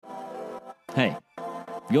Hey,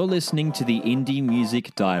 you're listening to the Indie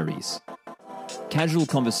Music Diaries. Casual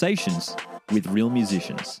conversations with real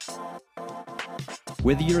musicians.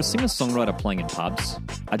 Whether you're a singer-songwriter playing in pubs,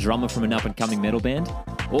 a drummer from an up-and-coming metal band,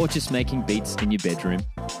 or just making beats in your bedroom,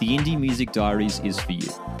 the Indie Music Diaries is for you.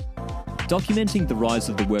 Documenting the rise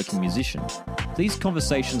of the working musician, these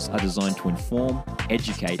conversations are designed to inform,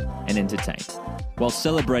 educate, and entertain, while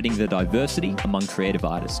celebrating the diversity among creative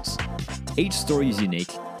artists. Each story is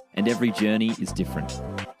unique, and every journey is different.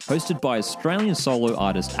 Hosted by Australian solo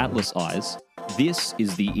artist Atlas Eyes, this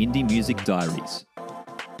is the Indie Music Diaries.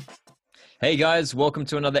 Hey guys, welcome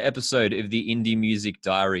to another episode of the Indie Music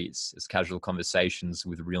Diaries. It's casual conversations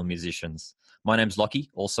with real musicians. My name's Lockie,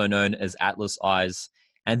 also known as Atlas Eyes,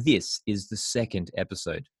 and this is the second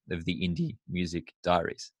episode of the Indie Music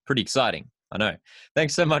Diaries. Pretty exciting, I know.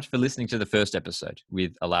 Thanks so much for listening to the first episode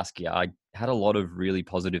with Alaska. I had a lot of really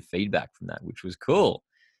positive feedback from that, which was cool.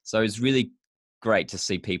 So it's really great to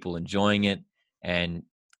see people enjoying it and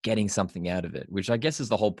getting something out of it, which I guess is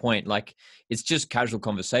the whole point. Like, it's just casual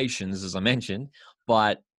conversations, as I mentioned,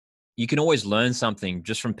 but you can always learn something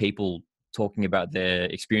just from people talking about their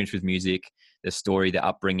experience with music, their story, their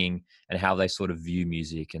upbringing, and how they sort of view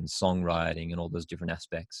music and songwriting and all those different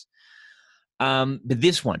aspects. But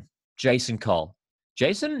this one, Jason Cole.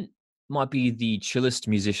 Jason might be the chillest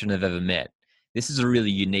musician I've ever met. This is a really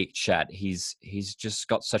unique chat. He's just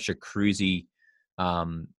got such a cruisy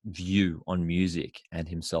view on music and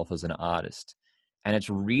himself as an artist. And it's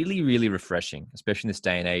really, really refreshing, especially in this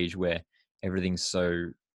day and age where everything's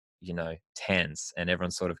so, tense and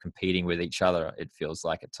everyone's sort of competing with each other, it feels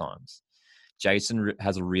like at times. Jason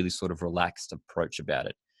has a really sort of relaxed approach about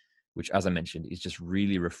it, which, as I mentioned, is just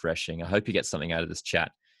really refreshing. I hope you get something out of this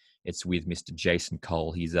chat. It's with Mr. Jason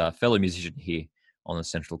Cole. He's a fellow musician here on the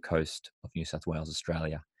central coast of New South Wales,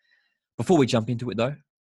 Australia. Before we jump into it, though,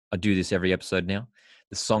 I do this every episode now,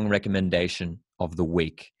 the song recommendation of the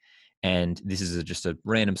week. And this is just a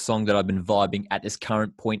random song that I've been vibing at this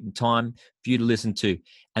current point in time for you to listen to.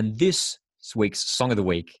 And this week's Song of the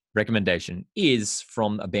Week recommendation is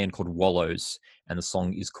from a band called Wallows, and the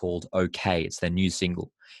song is called Okay. It's their new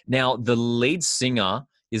single. Now, the lead singer,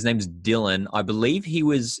 his name's Dylan. I believe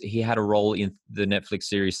he had a role in the Netflix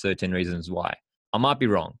series 13 Reasons Why. I might be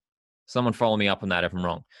wrong. Someone follow me up on that if I'm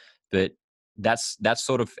wrong. But that's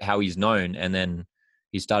sort of how he's known. And then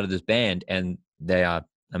he started this band, and they are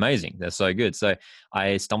amazing. They're so good. So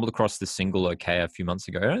I stumbled across this single Okay a few months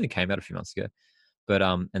ago. It only came out a few months ago. But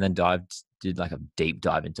and then did like a deep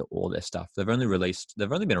dive into all their stuff. They've only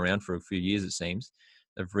been around for a few years, it seems.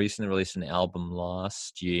 They've recently released an album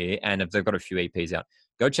last year, and they've got a few EPs out.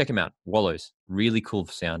 Go check them out. Wallows. Really cool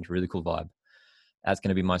sound, really cool vibe. That's going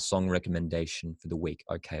to be my song recommendation for the week,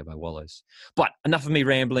 Okay, by Wallows. But enough of me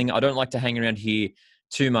rambling. I don't like to hang around here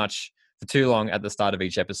too much for too long at the start of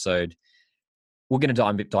each episode. We're going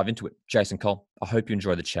to dive into it. Jason Cole, I hope you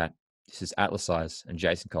enjoy the chat. This is Atlas Eyes and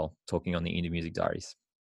Jason Cole talking on the Indie Music Diaries.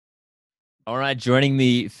 All right, joining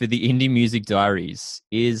me for the Indie Music Diaries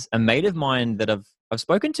is a mate of mine that I've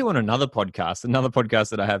spoken to on another podcast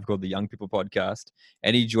that I have called the Young People Podcast,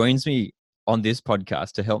 and he joins me on this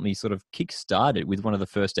podcast to help me sort of kickstart it with one of the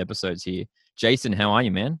first episodes here. Jason, how are you,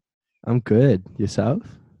 man? I'm good. Yourself?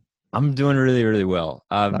 I'm doing really, really well.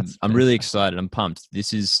 I'm really excited. I'm pumped.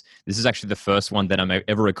 This is actually the first one that I'm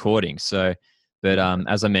ever recording. So, but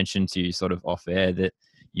as I mentioned to you sort of off air, that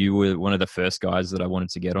you were one of the first guys that I wanted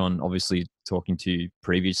to get on, obviously talking to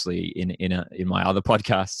previously in my other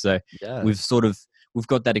podcast. So yeah. We've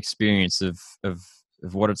got that experience of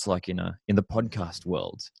what it's like in the podcast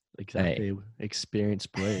world. Exactly. Hey.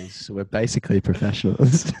 Experienced boys. We're basically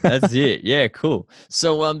professionals. That's it. Yeah, cool.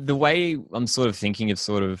 So the way I'm sort of thinking of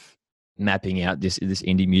sort of mapping out this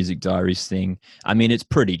Indie Music Diaries thing, I mean, it's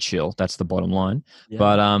pretty chill. That's the bottom line. Yeah.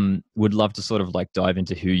 But would love to sort of like dive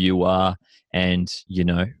into who you are and,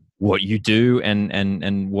 what you do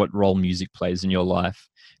and what role music plays in your life.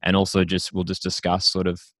 And also we'll just discuss sort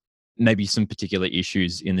of maybe some particular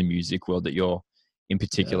issues in the music world that you're in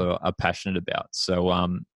particular are passionate about. So,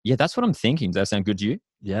 yeah, that's what I'm thinking. Does that sound good to you?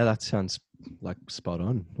 Yeah, that sounds like spot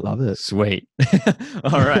on. Love it. Sweet.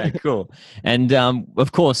 All right, cool. And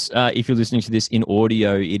of course, if you're listening to this in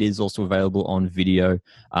audio, it is also available on video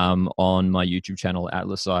on my YouTube channel,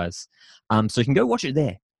 Atlas Eyes. So you can go watch it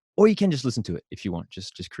there, or you can just listen to it if you want.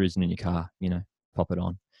 Just cruising in your car, pop it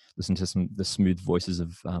on. Listen to the smooth voices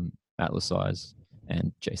of Atlas Eyes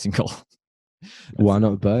and Jason Cole. Why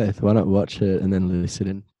not both? Why not watch it and then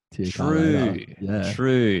listen to your car later? Yeah.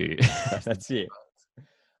 True. That's it.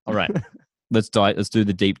 All right. Let's do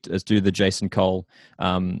the Jason Cole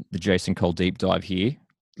deep dive here.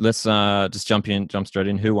 let's just jump straight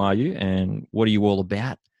in. Who are you, and what are you all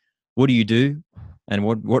about? What do you do, and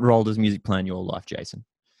what role does music play in your life, Jason?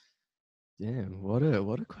 Damn, what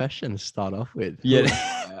a question to start off with. Yeah.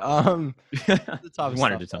 The type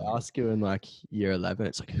of stuff I ask you in like year 11.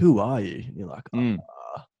 It's like, who are you? And you're like, I'm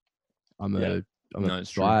a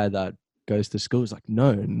guy that goes to school. It's like,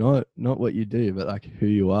 no, not what you do, but like who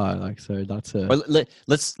you are. Like, so that's a. Well,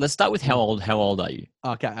 let's start with how old are you?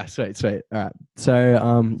 Okay, sweet. All right.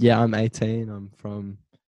 So yeah, I'm 18. I'm from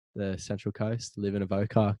the Central Coast. Live in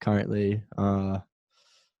Avoca currently.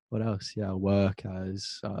 What else? Yeah, I work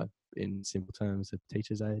as in simple terms, a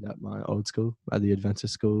teacher's aide at my old school, at the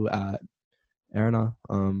Adventist school at Erina.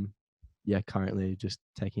 Yeah, currently just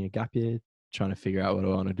taking a gap year, trying to figure out what I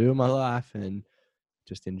want to do in my life, and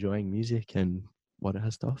just enjoying music and what it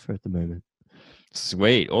has to offer at the moment.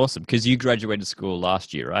 Sweet, awesome. Because you graduated school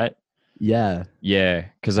last year, right? Yeah.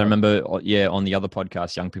 Because I remember, on the other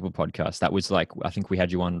podcast, Young People podcast, that was like, I think we had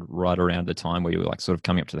you on right around the time where you were like sort of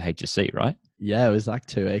coming up to the HSC, right? Yeah, it was like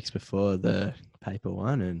 2 weeks before the paper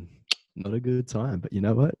one, and not a good time. But you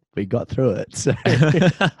know what? We got through it. So.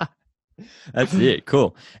 That's it.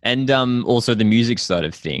 Cool. And also the music side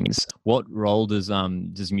of things. What role does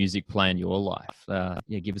music play in your life?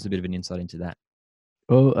 Give us a bit of an insight into that.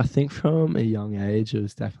 Well, I think from a young age, it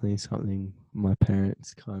was definitely something my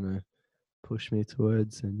parents kind of pushed me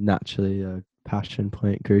towards, and naturally a passion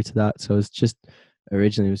point grew to that. So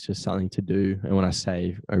originally it was just something to do. And when I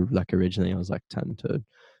say like originally, I was like 10 to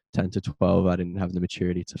 12. I didn't have the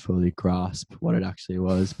maturity to fully grasp what it actually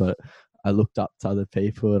was, but I looked up to other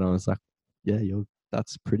people and I was like, yeah,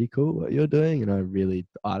 that's pretty cool what you're doing. And I really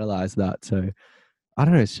idolized that. So I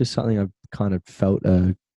don't know, it's just something I've kind of felt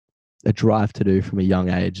a drive to do from a young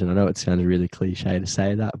age. And I know it sounds really cliche to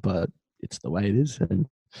say that, but it's the way it is. And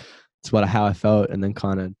it's how I felt. And then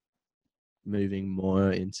kind of moving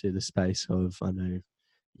more into the space of, I know,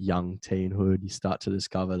 young teenhood, you start to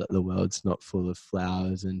discover that the world's not full of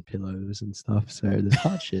flowers and pillows and stuff. So there's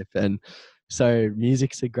hardship. And so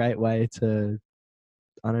music's a great way to,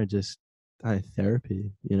 I don't know, just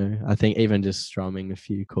therapy, you know. I think even just strumming a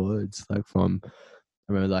few chords, like I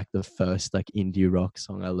remember like the first like indie rock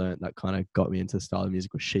song I learned that kind of got me into the style of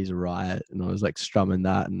music was She's a Riot, and I was like strumming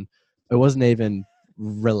that, and it wasn't even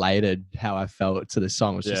related how I felt to the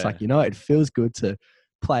song. It was just like, you know, it feels good to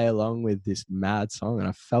play along with this mad song, and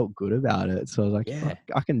I felt good about it. So I was like,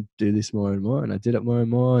 I can do this more and more, and I did it more and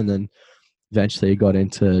more, and then eventually got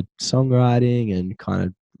into songwriting and kind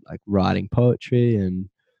of like writing poetry and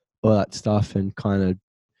all that stuff, and kind of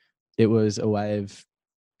it was a way of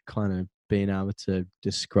kind of being able to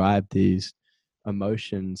describe these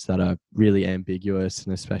emotions that are really ambiguous,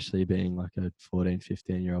 and especially being like a 14,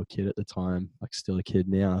 15-year-old kid at the time, like still a kid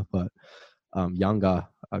now, but younger,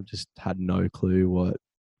 I've just had no clue what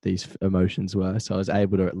these emotions were. So I was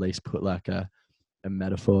able to at least put like a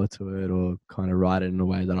metaphor to it, or kind of write it in a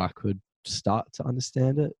way that I could start to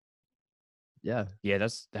understand it. Yeah.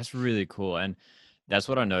 That's really cool. And that's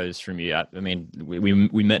what I noticed from you. I mean,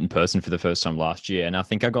 we met in person for the first time last year, and I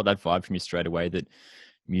think I got that vibe from you straight away that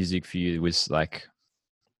music for you was a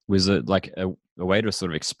way to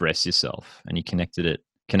sort of express yourself, and you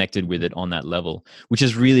connected with it on that level, which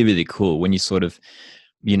is really, really cool. When you sort of,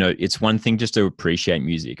 you know, it's one thing just to appreciate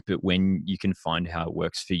music, but when you can find how it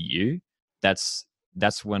works for you, that's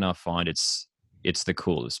when I find it's the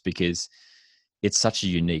coolest, because it's such a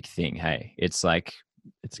unique thing. Hey, it's like,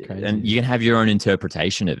 it's crazy. And you can have your own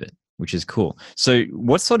interpretation of it, which is cool. So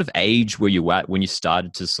what sort of age were you at when you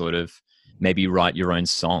started to sort of maybe write your own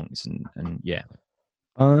songs? And yeah.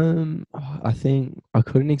 I think I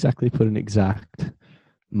couldn't exactly put an exact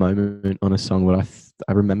moment on a song, but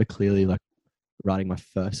I remember clearly like writing my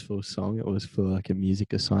first full song. It was for like a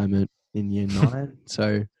music assignment in year 9.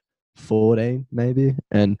 So 14 maybe.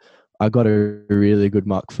 And I got a really good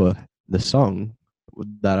mark for the song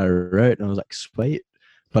that I wrote, and I was like, sweet.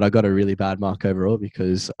 But I got a really bad mark overall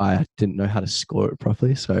because I didn't know how to score it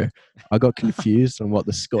properly. So I got confused on what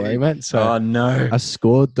the scoring meant. So I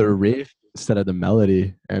scored the riff instead of the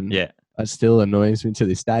melody. And it still annoys me to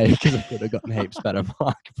this day because I could have gotten heaps better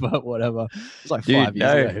mark, but whatever. It was like 5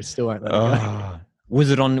 years ago. Still won't let it go.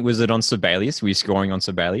 Was it on Sibelius? Were you scoring on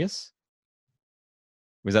Sibelius?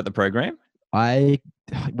 Was that the program? We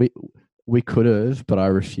could have, but I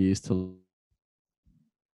refused to.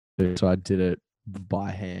 So I did it by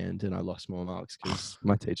hand, and I lost more marks because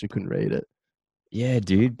my teacher couldn't read it. Yeah,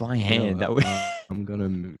 dude, by hand. That was. I'm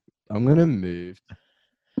gonna move.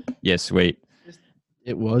 Yeah, sweet.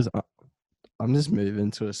 It was. I'm just moving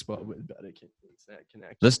to a spot with better internet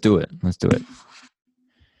connection. Let's do it.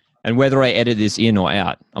 And whether I edit this in or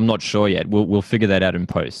out, I'm not sure yet. We'll figure that out in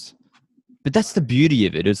post. But that's the beauty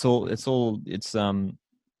of it. It's a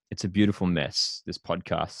beautiful mess, this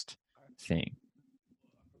podcast thing.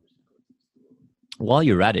 While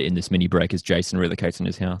you're at it in this mini break, as Jason relocates in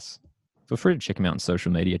his house, feel free to check him out on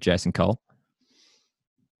social media, Jason Cole.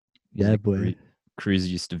 He's Yeah, the boy.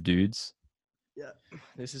 cruisiest of dudes. Yeah,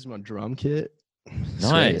 this is my drum kit.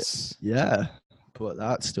 Nice. So, yeah, but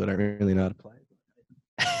that still don't really know how to play.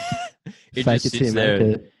 It Fake just it till sits you there.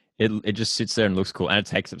 make it. It just sits there and looks cool, and it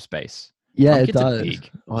takes up space. Yeah, Drum it kits are does.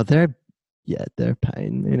 big. Oh, they're a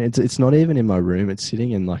pain, man. It's not even in my room. It's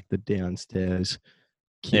sitting in like the downstairs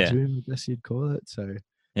kids' room, I guess you'd call it. So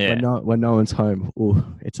Yeah. when no one's home,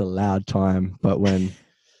 it's a loud time. But when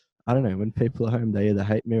I don't know, when people are home, they either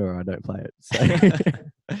hate me or I don't play it. So.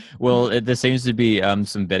 Well, there seems to be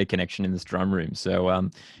some better connection in this drum room. So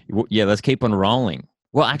yeah, let's keep on rolling.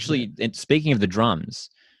 Well, actually, speaking of the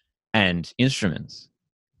drums and instruments,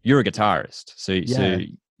 you're a guitarist. So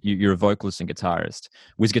you're a vocalist and guitarist.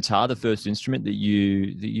 Was guitar the first instrument that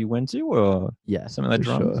you went to, or yeah, something like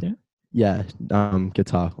drums? Sure. Yeah. Yeah,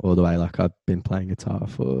 guitar all the way. Like I've been playing guitar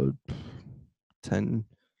for 10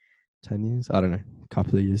 years. I don't know, a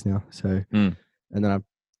couple of years now. So, and then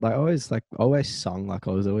I always sung. Like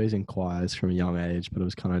I was always in choirs from a young age, but it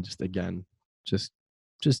was kind of just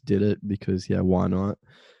did it because why not?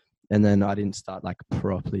 And then I didn't start like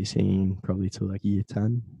properly singing probably till like year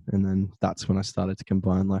 10. And then that's when I started to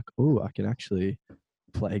combine like, I can actually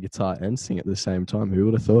play guitar and sing at the same time. Who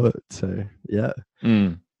would have thought? So yeah.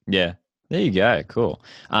 Yeah. There you go. Cool.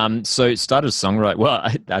 So started songwriting. Well,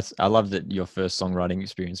 I love that your first songwriting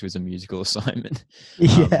experience was a musical assignment.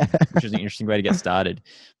 Which is an interesting way to get started.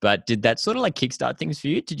 But did that sort of like kickstart things for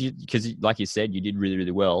you? Did you? Because like you said, you did really,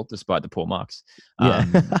 really well despite the poor marks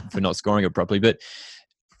for not scoring it properly. But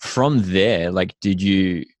from there, like, did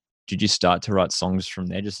you start to write songs from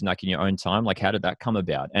there, just like in your own time? Like, how did that come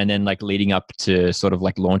about? And then like leading up to sort of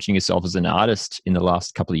like launching yourself as an artist in the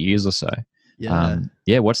last couple of years or so.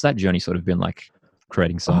 What's that journey sort of been like,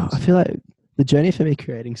 creating songs? I feel like the journey for me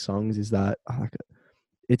creating songs is that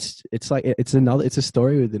it's a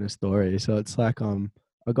story within a story. So it's like I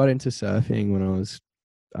got into surfing when I was,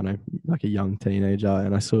 I don't know, like a young teenager,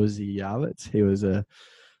 and I saw Ziggy Alberts. He was a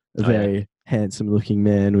very handsome looking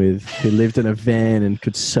man who lived in a van and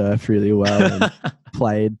could surf really well and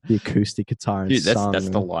played the acoustic guitar and Dude, sung. That's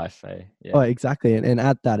the life, eh? Yeah. Oh, exactly. And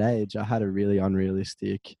at that age, I had a really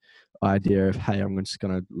unrealistic idea of, hey, I'm just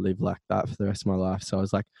going to live like that for the rest of my life. So I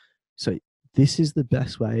was like, so this is the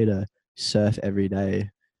best way to surf every day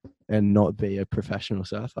and not be a professional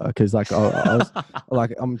surfer. Because like I was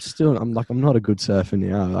like, I'm not a good surfer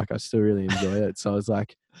now. Like I still really enjoy it. So I was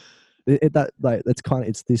like,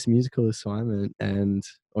 it's this musical assignment and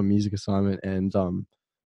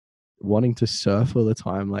wanting to surf all the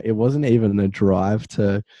time. Like it wasn't even a drive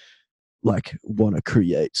to like want to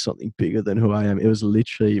create something bigger than who I am. It was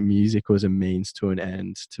literally music was a means to an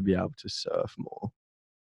end to be able to surf more.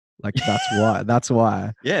 Like that's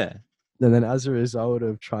why. Yeah. And then as a result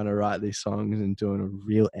of trying to write these songs and doing a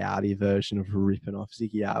real outy version of ripping off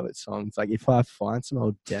Ziggy Albert songs, like if I find some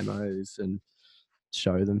old demos and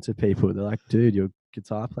show them to people, they're like, dude, your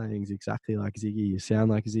guitar playing is exactly like Ziggy. You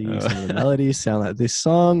sound like Ziggy. Some of the melodies sound like this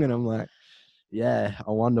song. And I'm like, yeah,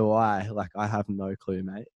 I wonder why. Like, I have no clue,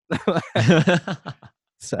 mate.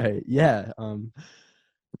 So, yeah. And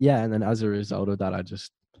then as a result of that, I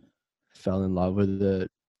just fell in love with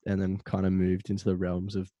it and then kind of moved into the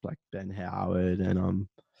realms of like Ben Howard and,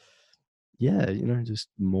 just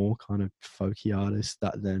more kind of folky artists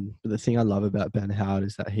that then. But the thing I love about Ben Howard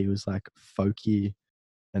is that he was like folky,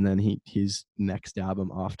 and then his next album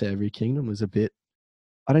after Every Kingdom was a bit,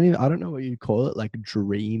 I don't know what you'd call it, like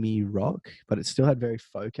dreamy rock, but it still had very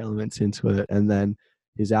folk elements into it. And then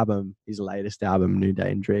his latest album, New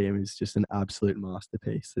Day and Dream, is just an absolute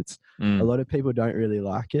masterpiece. It's a lot of people don't really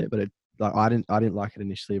like it, but I didn't like it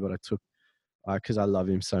initially, but I took because I love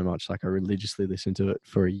him so much. Like I religiously listened to it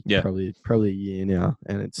for probably a year now,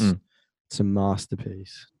 and it's a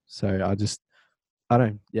masterpiece. So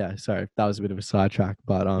sorry, that was a bit of a sidetrack,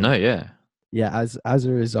 but as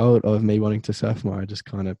a result of me wanting to surf more, I just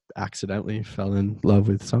kind of accidentally fell in love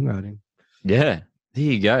with songwriting. Yeah, there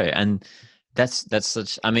you go. And that's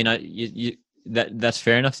such, I mean, that's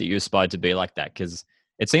fair enough that you aspired to be like that, because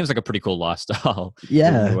it seems like a pretty cool lifestyle.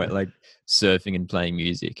 Yeah. Like surfing and playing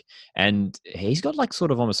music. And he's got like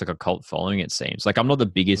sort of almost like a cult following, it seems. Like I'm not the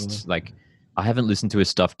biggest, like I haven't listened to his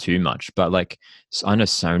stuff too much, but like I know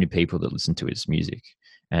so many people that listen to his music,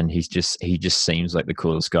 and he just seems like the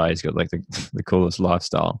coolest guy. He's got like the coolest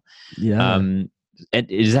lifestyle. Yeah. and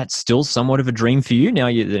is that still somewhat of a dream for you now?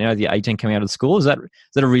 You're 18, coming out of school. Is that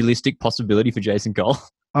a realistic possibility for Jason Cole?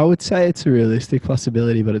 I would say it's a realistic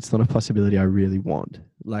possibility, but it's not a possibility I really want.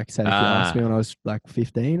 Like, say, if you asked me when I was like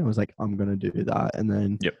 15, I was like, I'm going to do that. And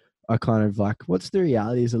then Yep. I kind of like, what's the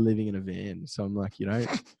realities of living in a van? So I'm like, you don't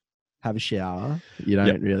have a shower. You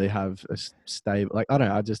don't really have a stable, like, I don't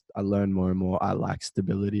know. I learn more and more. I like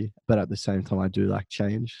stability, but at the same time, I do like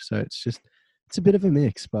change. So it's a bit of a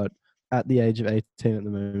mix, but at the age of 18 at the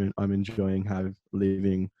moment, I'm enjoying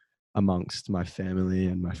living amongst my family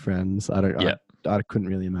and my friends. I couldn't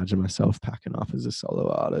really imagine myself packing up as a solo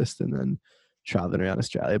artist and then traveling around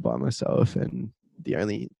Australia by myself. And the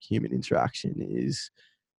only human interaction is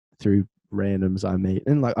through randoms I meet.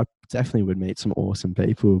 And like, I definitely would meet some awesome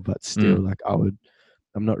people, but still like I'm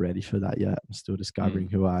not ready for that yet. I'm still discovering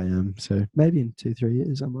who I am. So maybe in 2-3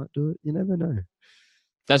 years I might do it. You never know.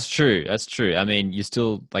 That's true. I mean, you're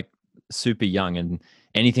still like super young and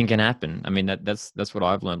anything can happen. I mean, that's what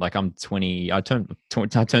I've learned. Like, I'm 20. I turned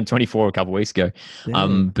 24 a couple of weeks ago.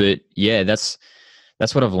 Damn. But yeah, that's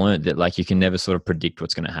what I've learned, that like you can never sort of predict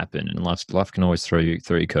what's going to happen, and life can always throw you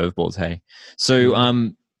curveballs. Hey,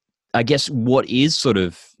 so I guess, what is sort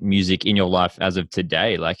of music in your life as of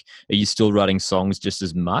today? Like, are you still writing songs just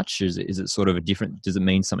as much? Is it sort of does it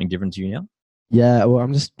mean something different to you now? Yeah, well,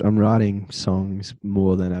 I'm writing songs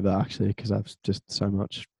more than ever, actually, because I've just so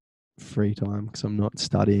much free time because I'm not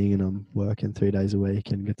studying and I'm working 3 days a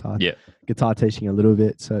week and guitar teaching a little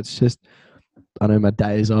bit. So it's just, I know my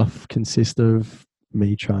days off consist of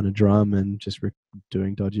me trying to drum and just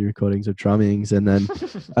doing dodgy recordings of drummings. And then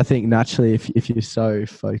I think naturally, if you're so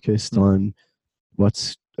focused on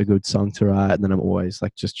what's a good song to write, and then I'm always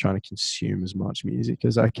like just trying to consume as much music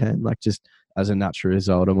as I can. Like, just as a natural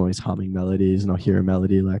result, I'm always humming melodies, and I'll hear a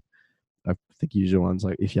melody. Like, I think usual ones,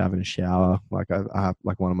 like if you're having a shower, like I have,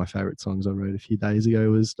 like, one of my favorite songs I wrote a few days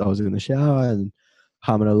ago was I was in the shower and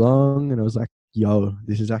humming along, and I was like, yo,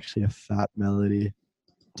 this is actually a fat melody.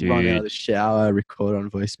 Dude. Run out of the shower, record on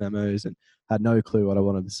voice memos, and had no clue what I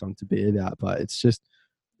wanted the song to be about. But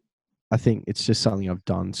I think it's just something I've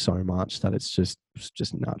done so much that it's just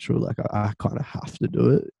natural. Like, I kind of have to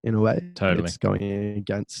do it in a way. Totally. It's going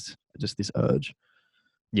against just this urge.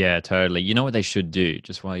 Yeah, totally. You know what they should do,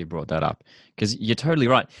 just while you brought that up, because you're totally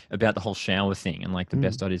right about the whole shower thing, and like the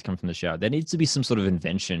best ideas come from the shower. There needs to be some sort of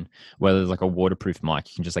invention where there's like a waterproof mic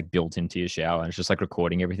you can just like built into your shower, and it's just like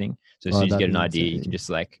recording everything. So as soon as you get an idea, you can just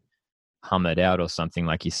like hum it out or something,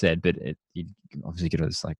 like you said. But you obviously get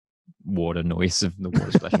this like water noise of the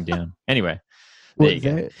water splashing down. Anyway, there you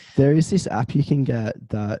go. There is this app you can get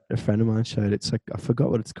that a friend of mine showed. It's like, I forgot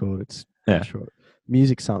what it's called. It's short,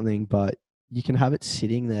 music something, but you can have it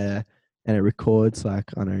sitting there and it records like,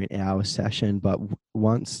 I don't know, an hour session. But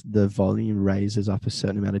once the volume raises up a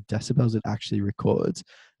certain amount of decibels, it actually records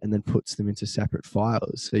and then puts them into separate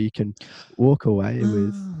files. So you can walk away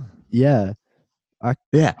with, I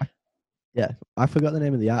forgot the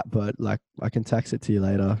name of the app, but like I can text it to you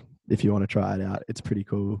later if you want to try it out. It's pretty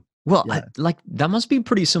cool. Well, like that must be a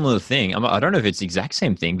pretty similar thing. I don't know if it's the exact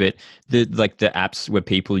same thing, but the apps where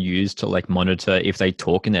people use to like monitor if they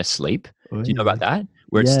talk in their sleep. Do you know about that?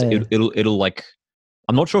 Where it'll like,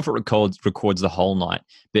 I'm not sure if it records the whole night,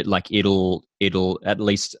 but like it'll at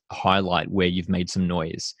least highlight where you've made some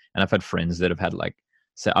noise. And I've had friends that have had like,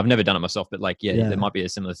 so I've never done it myself, but like, there might be a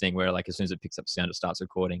similar thing where like as soon as it picks up sound, it starts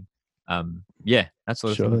recording. That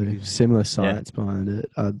sort of thing. Similar science behind it.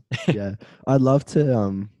 I'd love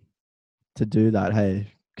to do that. Hey,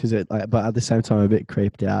 because but at the same time, I'm a bit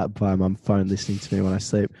creeped out by my phone listening to me when I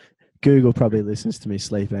sleep. Google probably listens to me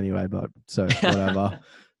sleep anyway, but so whatever.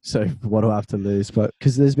 So what do I have to lose? But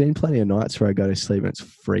because there's been plenty of nights where I go to sleep and it's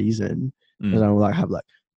freezing, and I'm like have like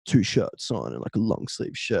 2 shirts on and like a long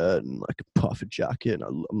sleeve shirt and like a puffer jacket, and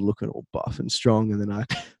I'm looking all buff and strong, and then I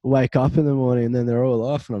wake up in the morning and then they're all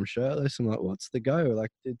off and I'm shirtless. I'm like, what's the go? Like,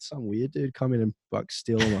 did some weird dude come in and like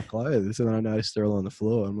steal all my clothes? And then I noticed they're all on the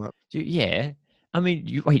floor. I'm like, yeah. I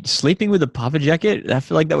mean, sleeping with a puffer jacket? I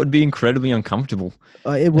feel like that would be incredibly uncomfortable.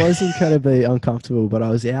 It was incredibly uncomfortable, but I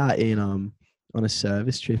was out in on a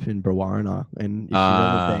service trip in Brewarrina, and if you've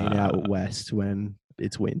ever been out west when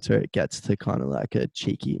it's winter, it gets to kind of like a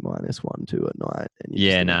cheeky -1, -2 at night.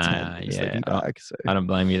 And I don't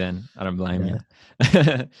blame you then. I don't blame you.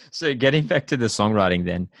 So getting back to the songwriting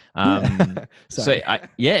then.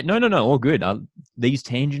 All good. These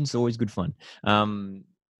tangents are always good fun.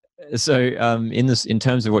 In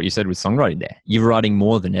terms of what you said with songwriting there, you're writing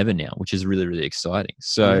more than ever now, which is really, really exciting.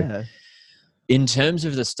 So in terms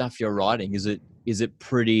of the stuff you're writing, is it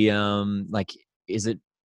pretty, is it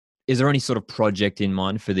is there any sort of project in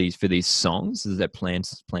mind for these songs? Is there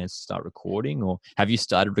plans to start recording, or have you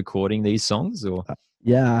started recording these songs? Or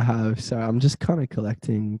Yeah, I have. So I'm just kind of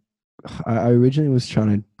collecting. I originally was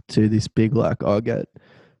trying to do this big, like, I'll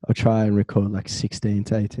try and record like 16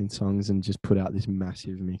 to 18 songs and just put out this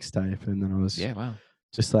massive mixtape. And then I was wow,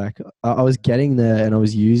 just like, I was getting there, and I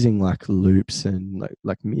was using like loops and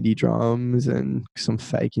like MIDI drums and some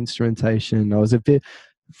fake instrumentation. I was a bit,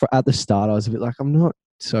 at the start, I was a bit like, I'm not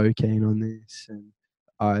so keen on this. And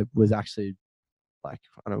I was actually like,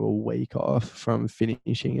 I don't know, a week off from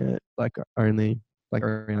finishing it, like only like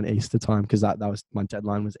around Easter time, because that was my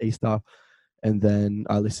deadline, was Easter. And then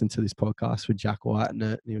I listened to this podcast with Jack White in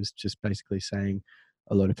it, and he was just basically saying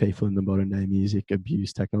a lot of people in the modern day music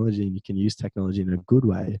abuse technology, and you can use technology in a good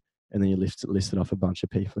way. And then you listed off a bunch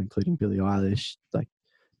of people, including Billie Eilish. Like,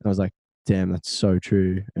 and I was like, damn, that's so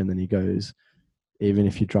true. And then he goes, even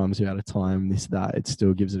if your drums are out of time, this, that, it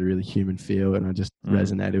still gives it a really human feel. And I just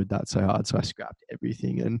resonated with that so hard. So I scrapped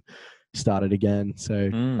everything and started again.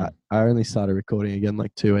 So I only started recording again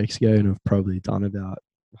like 2 weeks ago, and I've probably done about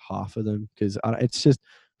half of them, because it's just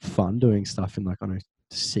fun doing stuff in like, I don't know,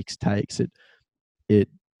 6 takes.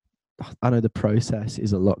 I know the process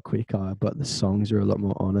is a lot quicker, but the songs are a lot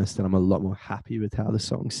more honest, and I'm a lot more happy with how the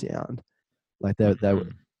songs sound. Like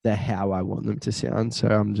they're how I want them to sound. So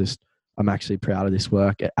I'm actually proud of this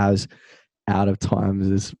work, as out of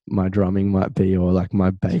times as my drumming might be, or like my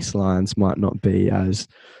bass lines might not be as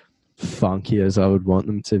funky as I would want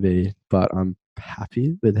them to be, but I'm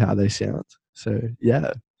happy with how they sound. So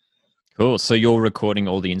yeah. Cool. So you're recording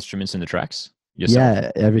all the instruments in the tracks yourself?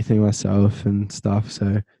 Yeah, everything myself and stuff.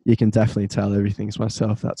 So you can definitely tell everything's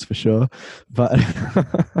myself, that's for sure. But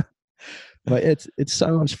but it's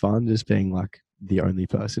so much fun just being like the only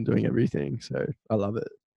person doing everything. So I love it.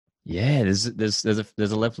 Yeah, there's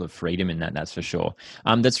a level of freedom in that, that's for sure.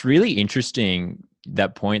 That's really interesting,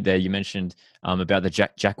 that point there you mentioned about the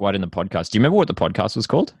Jack White in the podcast. Do you remember what the podcast was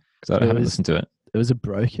called? Because I haven't listened to it. It was a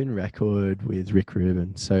broken record with Rick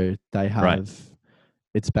Rubin. So they have,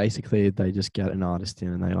 it's basically, they just get an artist in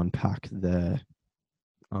and they unpack their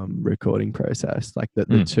recording process. Like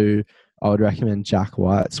the two, I would recommend Jack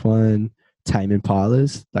White's one, Tame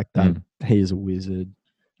Impala's, like that. He is a wizard.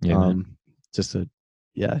 Yeah, just a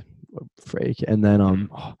freak. And then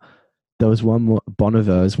there was one more, Bon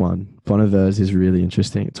Iver's one. Bon Iver's is really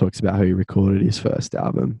interesting. It talks about how he recorded his first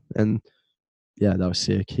album, and yeah, that was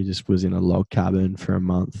sick. He just was in a log cabin for a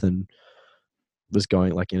month and was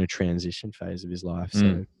going like in a transition phase of his life.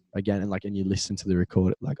 So again, and you listen to the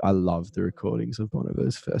record, like I love the recordings of Bon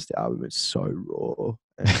Iver's first album. It's so raw.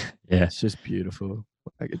 Yeah, it's just beautiful.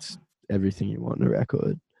 Like it's everything you want in a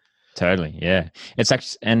record. Totally, yeah. It's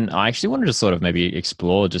actually, and I actually wanted to sort of maybe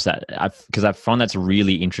explore just that, because I find that's a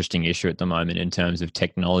really interesting issue at the moment in terms of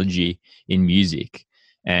technology in music,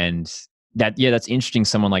 and that's interesting.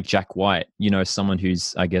 Someone like Jack White, someone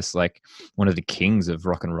who's, I guess, like one of the kings of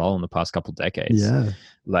rock and roll in the past couple of decades. Yeah,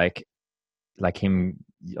 like him.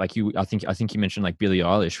 Like you, I think you mentioned like Billie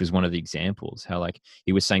Eilish was one of the examples. How like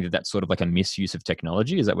he was saying that that's sort of like a misuse of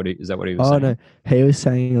technology. Is that what he was saying? Oh no, he was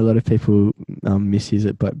saying a lot of people misuse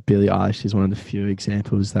it, but Billie Eilish is one of the few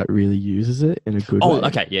examples that really uses it in a good way. Oh,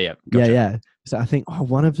 okay, yeah, gotcha. Yeah. So I think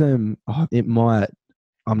one of them, it might.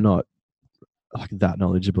 I'm not like that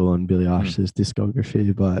knowledgeable on Billie Eilish's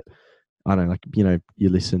discography, but I don't know, like, you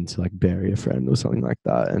listen to like Bury a Friend or something like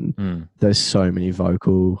that, and there's so many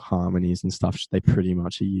vocal harmonies and stuff. They pretty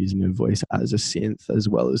much are using her voice as a synth as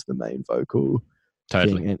well as the main vocal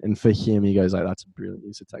thing. And for him, he goes like, that's a brilliant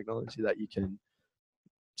use of technology, that you can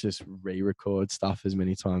just re-record stuff as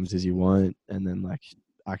many times as you want and then like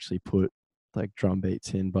actually put like drum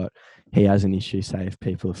beats in. But he has an issue, say, if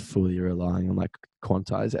people are fully relying on like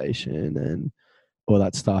quantization and all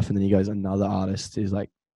that stuff. And then he goes, another artist is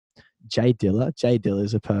like Jay Dilla. Jay Dilla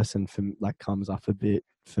is a person like comes up a bit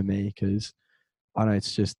for me, because I don't know,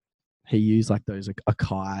 it's just he used like those like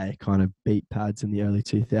Akai kind of beat pads in the early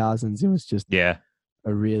 2000s. It was just a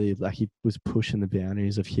really, like, he was pushing the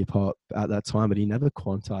boundaries of hip hop at that time, but he never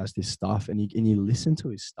quantized his stuff. And you listen to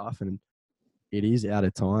his stuff and it is out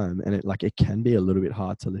of time, and it can be a little bit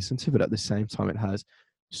hard to listen to, but at the same time it has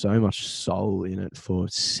so much soul in it for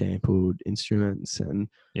sampled instruments, and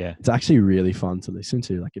it's actually really fun to listen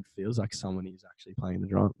to. Like, it feels like someone is actually playing the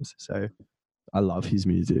drums. So I love his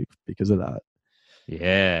music because of that.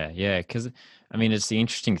 Yeah, because I mean, it's the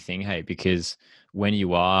interesting thing, hey, because when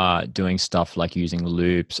you are doing stuff like using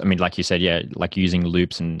loops, I mean, like you said, like using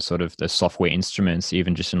loops and sort of the software instruments,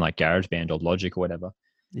 even just in like GarageBand or Logic or whatever,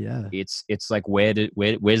 Yeah. it's like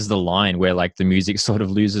where's the line where like the music sort of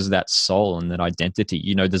loses that soul and that identity?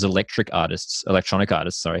 You know, there's electronic artists,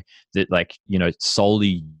 sorry, that like, you know,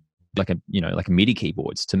 solely like a, you know, like MIDI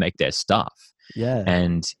keyboards to make their stuff. Yeah.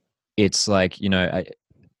 And it's like, you know,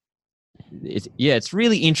 it's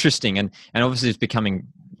really interesting, and obviously it's becoming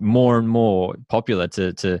more and more popular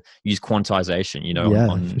to use quantization, you know, Yeah,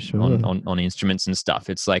 for sure. on instruments and stuff.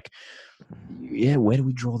 It's like, yeah, where do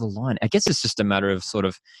we draw the line? I guess it's just a matter of sort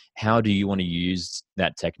of how do you want to use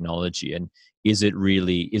that technology, and is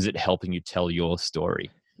it helping you tell your story?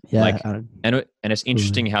 Yeah. Like, and it's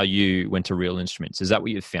interesting how you went to Real Instruments. Is that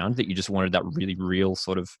what you found, that you just wanted that really real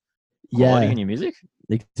sort of quality Yeah, in your music?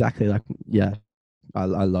 exactly. Like, yeah, I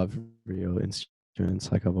love real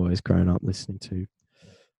instruments. Like I've always grown up listening to,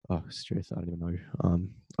 oh, truth, I don't even know.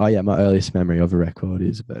 Oh yeah, my earliest memory of a record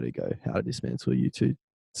is Vertigo, How to Dismantle U2.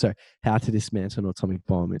 So How to Dismantle an Atomic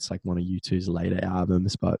Bomb. It's like one of U2's later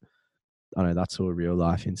albums, but I know that's all real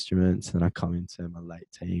life instruments. And I come into my late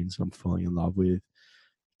teens, and I'm falling in love with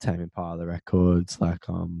Tame Impala records, like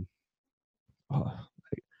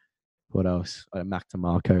like, what else? Mac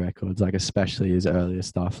DeMarco records, like especially his earlier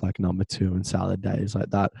stuff, like Number Two and Salad Days, like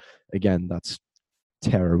that. Again, that's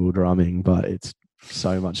terrible drumming, but it's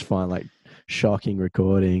so much fun. Like shocking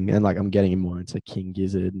recording, and like I'm getting more into King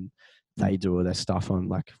Gizzard, and they do all their stuff on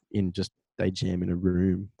like in just they jam in a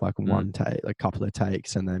room, like one take, like a couple of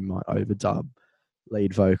takes, and they might overdub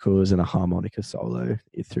lead vocals and a harmonica solo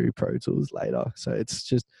through Pro Tools later. So it's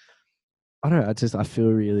just, I don't know, I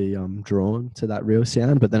feel really drawn to that real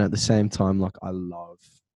sound, but then at the same time, like I love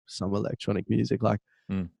some electronic music. Like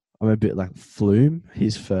I'm a bit like Flume.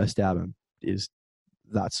 His first album is,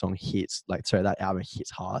 that song hits, like, sorry, that album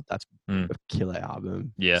hits hard. That's a killer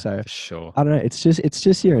album. Yeah, so for sure. I don't know. It's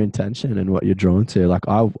just your intention and what you're drawn to. Like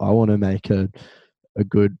I want to make a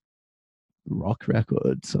good rock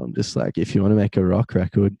record. So I'm just like, if you want to make a rock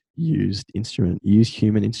record, use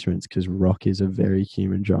human instruments, because rock is a very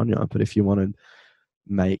human genre. But if you want to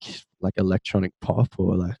make like electronic pop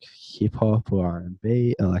or like hip hop or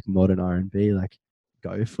R&B or like modern R&B, like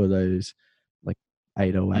go for those like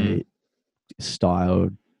 808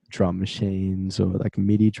 styled drum machines or like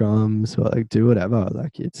MIDI drums, or like do whatever.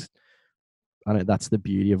 Like I don't, that's the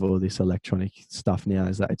beauty of all this electronic stuff now,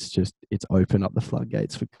 is that it's opened up the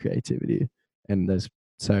floodgates for creativity. And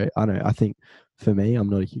so I don't know, I think for me, I'm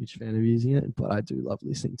not a huge fan of using it, but I do love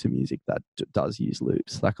listening to music that does use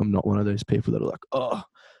loops. Like I'm not one of those people that are like, oh,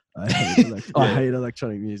 I hate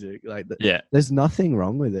electronic music. Like there's nothing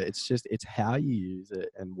wrong with it. It's how you use it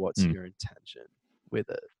and what's your intention with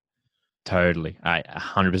it. Totally. I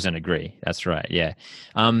 100% agree. That's right. Yeah.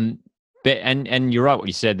 But and you're right what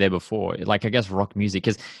you said there before. Like I guess rock music,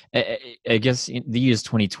 because I guess in the year's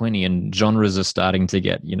 2020 and genres are starting to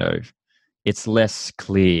get, you know, it's less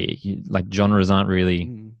clear. Like genres aren't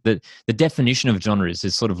really the definition of genres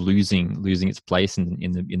is sort of losing its place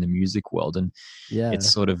in the music world, and it's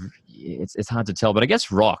sort of it's hard to tell. But I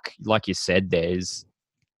guess rock, like you said, there's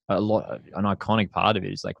an iconic part of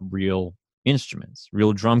it is like real instruments,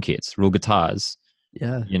 real drum kits, real guitars.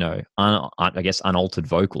 Yeah, you know, I guess unaltered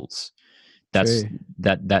vocals. That's true.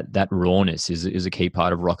 that rawness is a key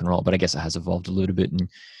part of rock and roll. But I guess it has evolved a little bit, and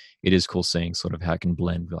it is cool seeing sort of how it can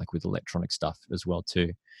blend like with electronic stuff as well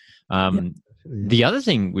too. The other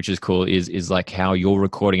thing which is cool is like how you're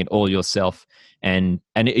recording it all yourself. And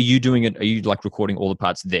are you doing it? Are you like recording all the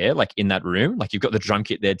parts there, like in that room? Like you've got the drum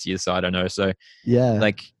kit there to your side, I know. So yeah,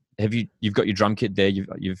 like you've got your drum kit there.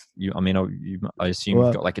 I assume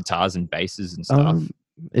you've got like guitars and basses and stuff.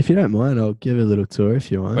 If you don't mind, I'll give a little tour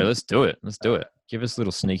if you want. Wait, let's do it. Give us a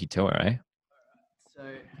little sneaky tour, eh? So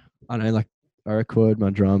I know, like I record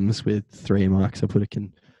my drums with 3 mics.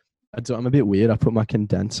 I'm a bit weird. I put my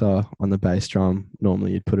condenser on the bass drum.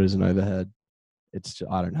 Normally you'd put it as an overhead.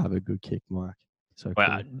 I don't have a good kick mic. So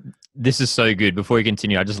wow, cool. This is so good. Before you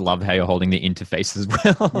continue, I just love how you're holding the interface as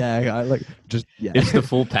well. Yeah, it's the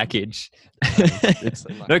full package. It's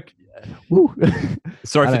like, look, woo.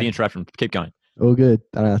 Sorry for the interruption. Keep going. All good.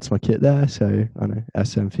 I know that's my kit there. So I know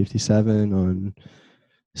SM57 on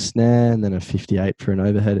snare, and then a 58 for an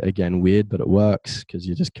overhead. Again, weird, but it works because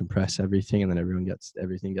you just compress everything, and then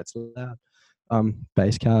everything gets loud.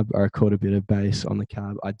 Bass cab. I record a bit of bass on the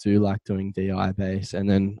cab. I do like doing DI bass, and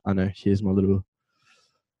then I know here's my little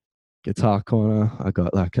guitar corner. I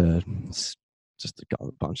got like a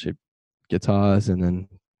bunch of guitars, and then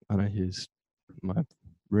I know here's my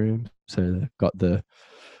room. So got the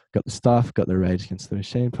stuff, got the Rage Against the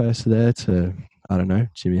Machine poster there to, I don't know,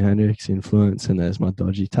 Jimi Hendrix influence, and there's my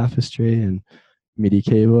dodgy Tapestry and MIDI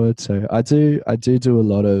keyboard. So I do a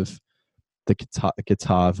lot of the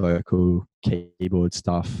guitar, vocal, keyboard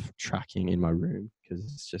stuff tracking in my room because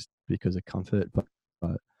it's just because of comfort. But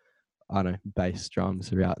I don't know, bass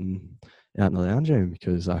drums are out in the lounge room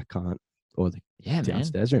because I can't, or the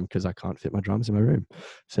downstairs room because I can't fit my drums in my room.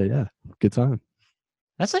 So yeah, good time.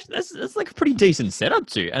 That's like a pretty decent setup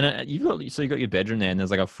too. And you got your bedroom there, and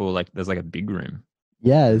there's like a full there's like a big room.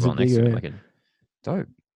 Yeah, there's a big room. Like a dope.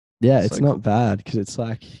 Yeah, That's it's so not cool. bad because it's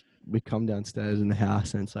like we come downstairs in the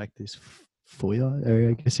house and it's like this foyer area,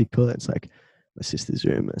 I guess you call it. It's like my sister's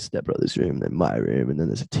room, my stepbrother's room, then my room, and then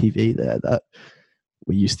there's a TV there that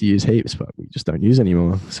we used to use heaps, but we just don't use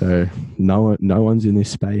anymore. So no one's in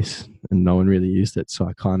this space, and no one really used it. So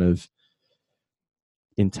I kind of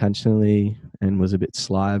intentionally and was a bit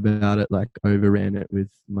sly about it, like overran it with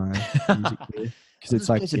my music gear because it's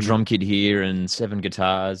like a drum kit here and 7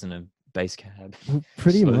 guitars and a bass cab. Well,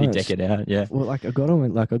 pretty slowly much. deck it out. Yeah. Well, like I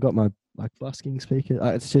got my like busking speaker.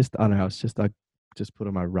 It's just I don't know. It's just I just put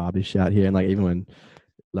all my rubbish out here, and like even when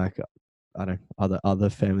like I don't know, other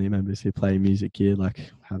family members who play music gear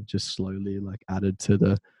like have just slowly like added to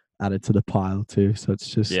the pile too. So it's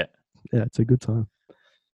just yeah, it's a good time.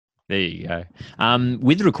 There you go.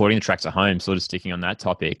 With recording the tracks at home, sort of sticking on that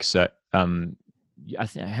topic. So, how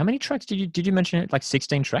many tracks did you mention? Like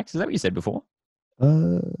 16 tracks? Is that what you said before?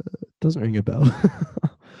 Doesn't ring a bell.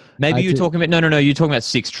 Maybe you were talking about no. You were talking about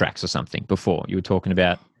 6 tracks or something before. You were talking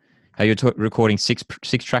about how you're recording six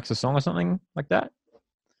tracks a song or something like that.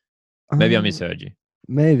 Maybe I misheard you.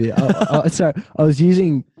 Maybe. Sorry, I was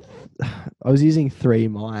using 3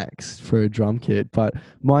 mics for a drum kit, but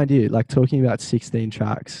mind you, like talking about 16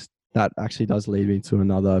 tracks, that actually does lead me to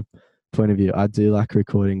another point of view. I do like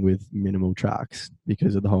recording with minimal tracks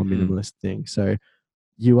because of the whole minimalist thing. So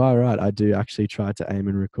you are right. I do actually try to aim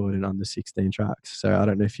and record in under 16 tracks. So I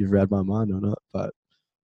don't know if you've read my mind or not, but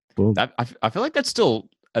boom. I feel like that's still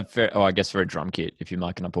a fair, I guess for a drum kit, if you're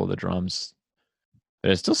marking up all the drums,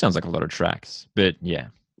 but it still sounds like a lot of tracks. But yeah.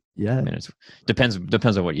 Yeah. I mean, it depends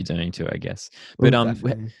on what you're doing too, I guess. But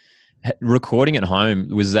definitely. Recording at home,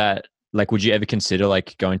 was that like, would you ever consider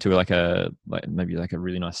like going to maybe like a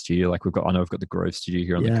really nice studio? Like I know we've got the Grove studio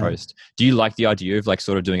here on the coast. Do you like the idea of like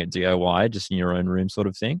sort of doing it DIY, just in your own room sort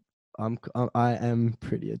of thing? I am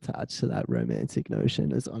pretty attached to that romantic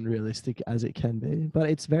notion, as unrealistic as it can be, but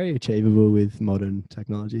it's very achievable with modern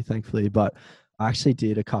technology, thankfully. But I actually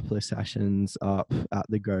did a couple of sessions up at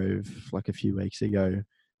the Grove like a few weeks ago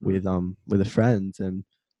with a friend, and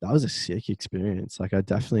that was a sick experience. Like I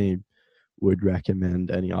definitely would recommend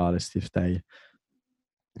any artist if they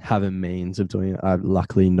have a means of doing it. I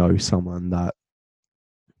luckily know someone that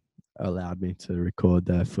allowed me to record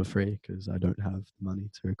there for free because I don't have money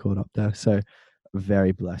to record up there. So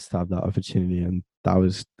very blessed to have that opportunity, and that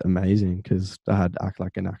was amazing because I had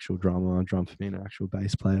like an actual drummer drum for me, and an actual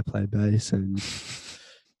bass player play bass, and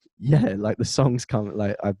yeah, like the songs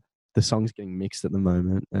getting mixed at the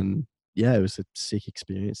moment, and yeah, it was a sick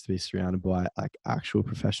experience to be surrounded by like actual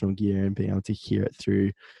professional gear and being able to hear it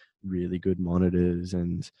through really good monitors.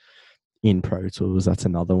 And in Pro Tools, that's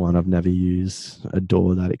another one. I've never used a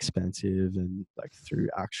DAW that expensive, and like through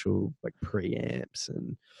actual like preamps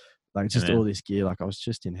and like just all this gear. Like I was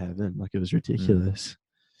just in heaven. Like it was ridiculous.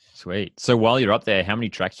 Sweet. So while you're up there, how many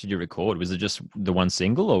tracks did you record? Was it just the one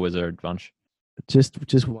single, or was there a bunch? Just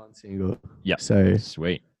one single. Yeah. So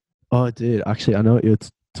sweet. Oh, dude, actually, I know what you're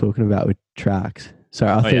talking about with tracks. So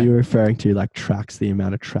I thought you were referring to like tracks, the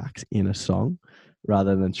amount of tracks in a song,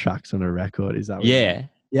 rather than tracks on a record. Is that what you mean?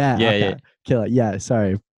 Yeah. Okay. Killer. Yeah.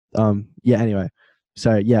 Sorry. Yeah. Anyway.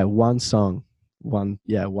 So yeah, one song, one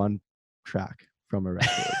track from a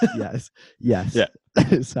record. Yes. Yeah.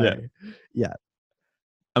 Sorry. Yeah.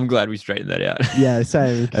 I'm glad we straightened that out. Yeah.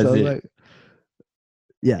 Same.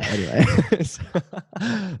 Yeah. Anyway.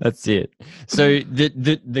 That's it. So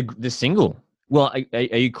the single. Well,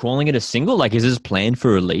 are you calling it a single? Like, is this planned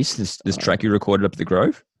for release? This track you recorded up at the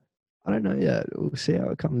Grove? I don't know yet. We'll see how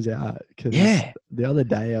it comes out. Cause the other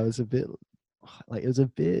day I was a bit like,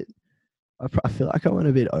 I feel like I went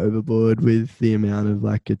a bit overboard with the amount of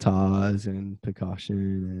like guitars and percussion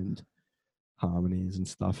and harmonies and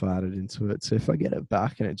stuff I added into it. So if I get it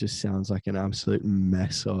back and it just sounds like an absolute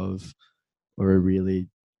mess or a really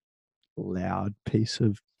loud piece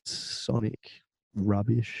of sonic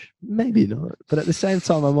rubbish, maybe not. But at the same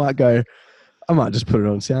time, I might just put it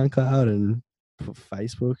on SoundCloud and put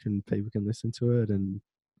Facebook, and people can listen to it. And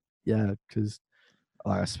yeah, because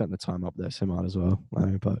I spent the time up there, so might as well.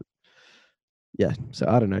 But yeah, so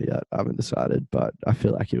I don't know yet. I haven't decided, but I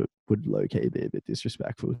feel like it would low-key be a bit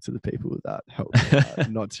disrespectful to the people that helped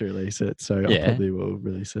not to release it. So I probably will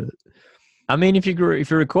release it. I mean, if you're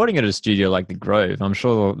recording at a studio like the Grove, I'm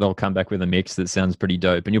sure they'll come back with a mix that sounds pretty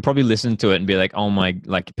dope, and you'll probably listen to it and be like, "Oh my,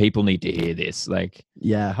 like people need to hear this." Like,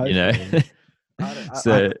 Yeah, you know. hopefully.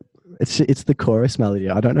 So It's the chorus melody.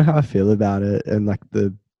 I don't know how I feel about it, and like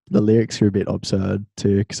the lyrics are a bit absurd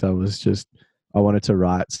too. Because I wanted to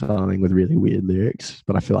write something with really weird lyrics,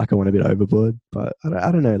 but I feel like I went a bit overboard. But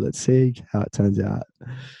I don't know. Let's see how it turns out.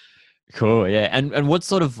 cool, yeah. And what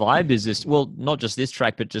sort of vibe is this? Well, not just this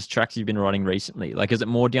track, but just tracks you've been writing recently. Like, is it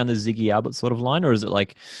more down the Ziggy Albert sort of line, or is it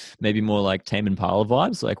like maybe more like Tame Impala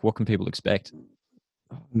vibes? Like, what can people expect?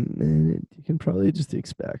 Man, you can probably just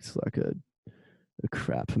expect like a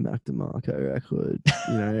crap Mac DeMarco record,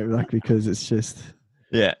 like because it's just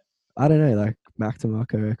Yeah, I don't know, like Mac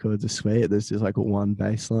DeMarco records are sweet. There's just like one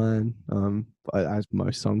bass line. As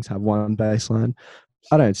most songs have one bass line.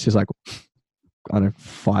 I don't know, it's just like I don't know,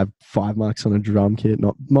 five mics on a drum kit,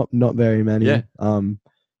 not very many. yeah.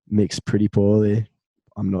 Mixed pretty poorly.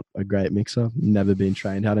 I'm not a great mixer. Never been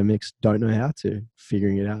trained how to mix. Don't know how to.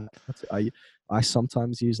 Figuring it out. I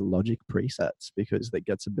sometimes use Logic presets because that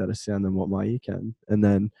gets a better sound than what my ear can. And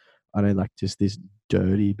then I don't like just this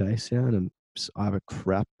dirty bass sound, and I have a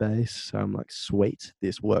crap bass, so I'm like, sweet,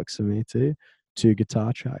 this works for me too. Two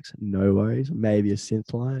guitar tracks, no worries. Maybe a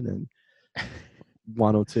synth line and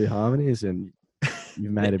one or two harmonies, and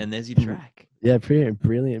you've made And there's your a track. yeah, pretty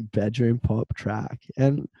brilliant bedroom pop track.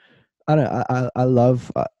 And I don't I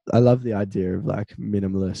love the idea of like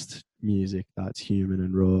minimalist music that's human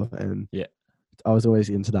and raw. And Yeah. I was always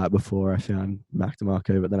into that before I found Mac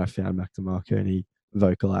DeMarco, but then I found Mac DeMarco and he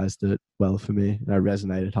vocalized it well for me and I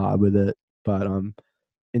resonated hard with it. But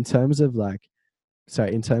in terms of like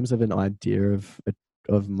in terms of an idea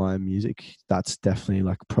of my music, that's definitely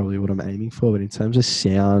like probably what I'm aiming for. But in terms of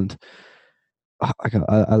sound,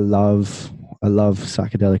 I love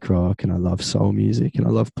psychedelic rock and I love soul music and I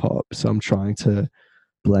love pop. So I'm trying to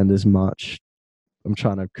blend as much. I'm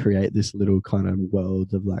trying to create this little kind of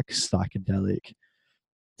world of like psychedelic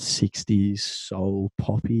 60s soul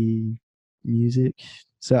poppy music.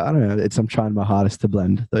 So I don't know. I'm trying my hardest to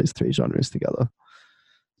blend those three genres together.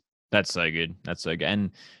 That's so good. That's so good.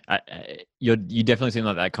 And you definitely seem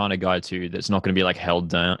like that kind of guy too. That's not going to be like held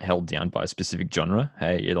down by a specific genre.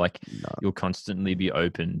 Hey, you're like No. you'll constantly be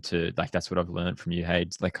open to like that's what I've learned from you. Hey,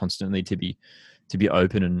 it's like constantly to be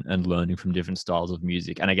open and learning from different styles of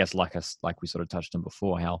music. And I guess like we sort of touched on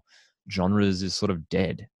before, how genres is sort of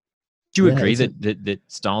dead. Do you Yeah, agree that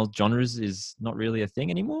style genres is not really a thing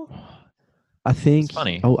anymore? I It's think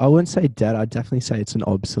funny. I wouldn't say dead. I'd definitely say it's an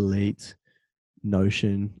obsolete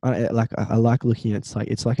notion. I like looking at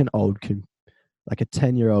it's like an like a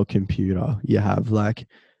 10-year-old computer. You have like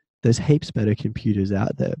there's heaps better computers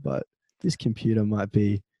out there, but this computer might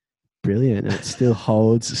be brilliant and it still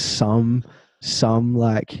holds some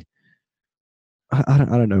like I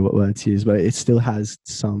don't know what word to use, but it still has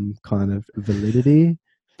some kind of validity.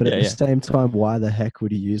 But at Yeah, the yeah. same time, why the heck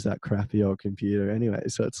would you use that crappy old computer anyway?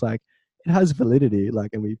 So it's like it has validity,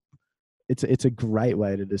 like, and it's a great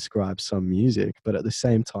way to describe some music. But at the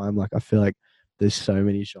same time, like I feel like there's so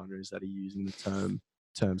many genres that are using the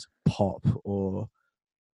terms pop or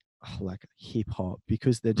like hip hop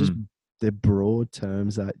because Mm, they're broad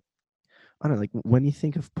terms that I don't know, like when you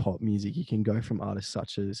think of pop music, you can go from artists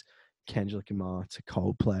such as Kendrick Lamar to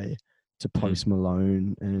Coldplay to mm. Post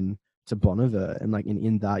Malone and to Bon Iver, and like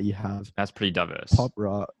in that you have That's pretty diverse. pop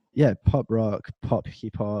rock, yeah, pop rock, pop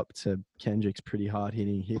hip hop to Kendrick's pretty hard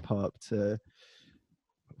hitting hip hop to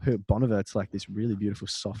Bon Iver. It's like this really beautiful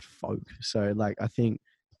soft folk. So like I think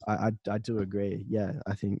I do agree. Yeah,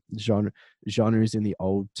 I think genres in the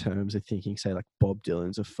old terms of thinking, say like Bob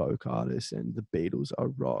Dylan's a folk artist and the Beatles are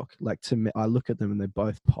rock. Like to me, I look at them and they're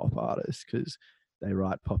both pop artists because they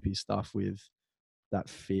write poppy stuff with that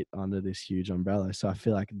fit under this huge umbrella. So I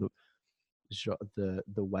feel like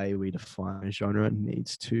the way we define a genre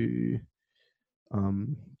needs to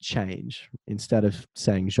change. Instead of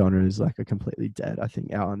saying genre is like a completely dead, I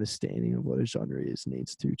think our understanding of what a genre is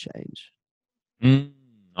needs to change. Mm,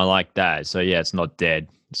 I like that. So yeah, it's not dead.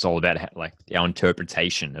 It's all about like our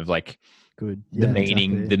interpretation of like Good. the Yeah,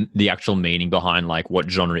 meaning, exactly. the actual meaning behind like what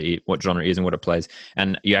genre is and what it plays.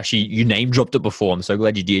 And you name dropped it before. I'm so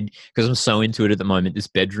glad you did because I'm so into it at the moment. This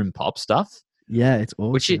bedroom pop stuff, Yeah, it's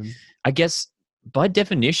which awesome. I guess by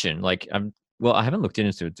definition, like I haven't looked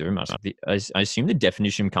into it too much. I assume the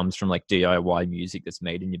definition comes from like DIY music that's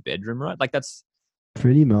made in your bedroom, right? Like that's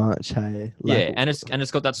Pretty much, hey. Like yeah, and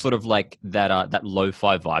it's got that sort of like that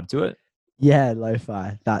lo-fi vibe to it. yeah,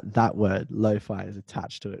 lo-fi. That word, lo-fi, is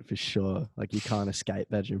attached to it for sure. Like you can't escape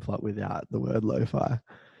bedroom plot without the word lo-fi.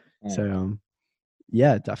 So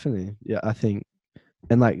yeah, definitely. Yeah, I think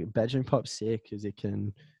And like bedroom pop's sick because it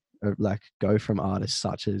can like go from artists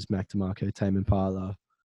such as Mac DeMarco, Tame Impala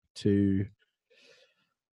to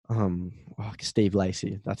Steve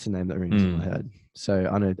Lacy. That's the name that rings in my Mm, head. So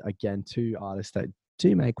I know again two artists that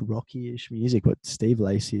do make rocky-ish music, but Steve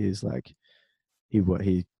Lacy is like he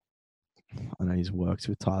I know he's worked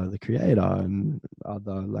with Tyler the Creator and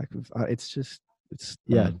other like it's just it's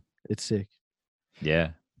yeah, mm, it's sick. yeah.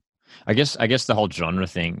 I guess the whole genre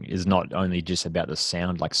thing is not only just about the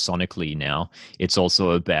sound like sonically now, it's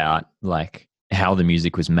also about like how the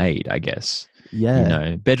music was made, I guess. You Yeah,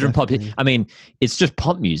 know, bedroom pop. definitely. I mean, it's just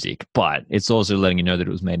pop music, but it's also letting you know that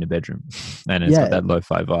it was made in a bedroom and it's got Yeah, that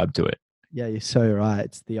lo-fi vibe to it. yeah, you're so right.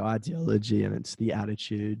 It's the ideology and it's the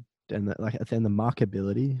attitude and like then the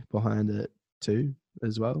markability behind it too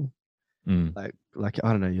as well. Mm, Like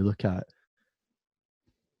I don't know, you look at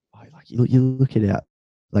you look at out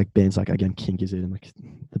like bands like again King Gizzard and like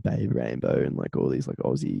the Bay Rainbow and like all these like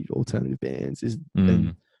Aussie alternative bands is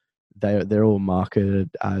and mm, they're all marketed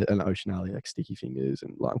an Ocean Alley like Sticky Fingers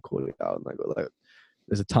and Lime Cordial and like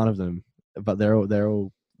there's a ton of them, but they're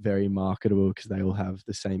all very marketable because they all have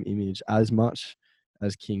the same image. As much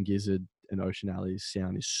as King Gizzard and Ocean Alley's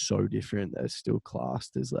sound is so different, they're still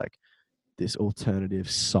classed as like this alternative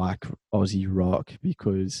psych Aussie rock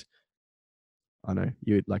because I know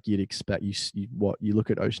you'd expect you look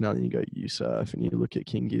at Ocean Alley and you go you surf and you look at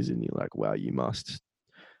King Gizzard and you're like wow you must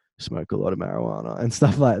smoke a lot of marijuana and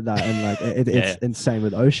stuff like that. And like it's yeah. insane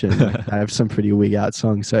with Ocean. Like they have some pretty wig out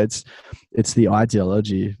songs. So it's the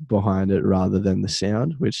ideology behind it rather than the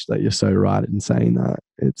sound, which like you're so right in saying that.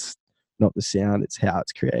 It's not the sound, it's how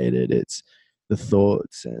it's created, it's the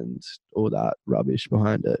thoughts and all that rubbish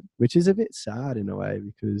behind it, which is a bit sad in a way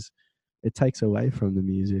because it takes away from the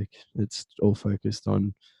music. It's all focused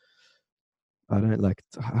on I don't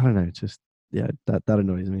know, just yeah, that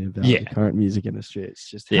annoys me about the Yeah. current music industry. It's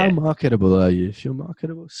just how Yeah. marketable are you? If you're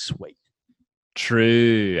marketable, sweet.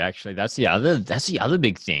 True. Actually, that's the other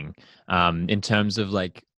big thing. In terms of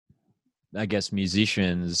like I guess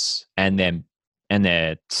musicians and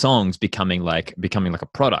their songs becoming like a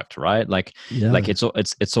product, right? Like Yeah.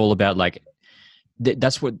 it's all about like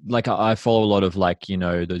that's what like I follow a lot of like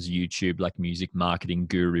those YouTube like music marketing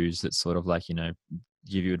gurus that sort of like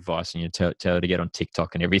give you advice and you tell her to get on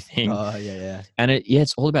TikTok and everything. Oh yeah, yeah. And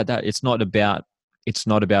it's all about that. It's not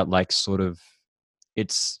about like sort of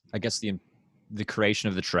it's I guess the creation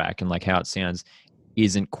of the track and like how it sounds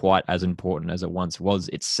isn't quite as important as it once was.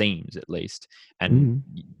 It seems, at least, and Mm.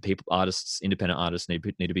 independent artists need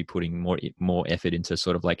to be putting more effort into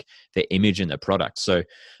sort of like their image and their product. So,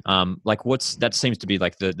 like, that seems to be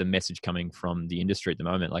like the message coming from the industry at the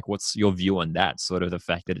moment. Like, what's your view on that? Sort of the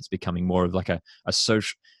fact that it's becoming more of like a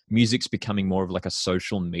social music's becoming more of like a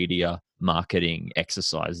social media marketing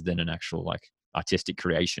exercise than an actual like artistic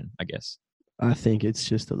creation, I guess. I think it's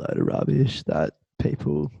just a load of rubbish that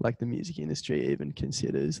people like the music industry even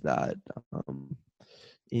considers that um,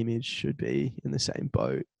 image should be in the same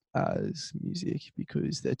boat as music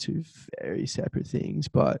because they're two very separate things.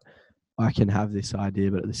 But I can have this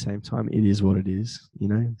idea, but at the same time, it is what it is, you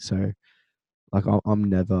know? So, like, I'm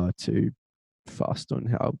never too fussed on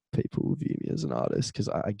how people view me as an artist because,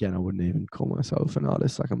 again, I wouldn't even call myself an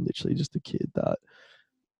artist. Like, I'm literally just a kid that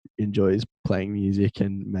enjoys playing music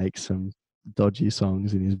and makes some dodgy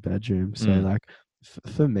songs in his bedroom. So, Mm, like,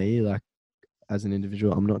 for me, like, as an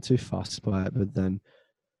individual, I'm not too fussed by it, but then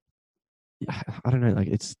I don't know, like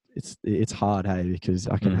it's hard, hey, because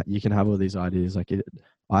mm, you can have all these ideas, like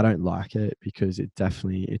I don't like it because it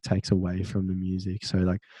takes away from the music. So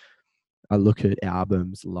like I look at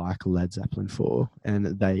albums like Led Zeppelin 4 and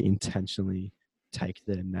they intentionally take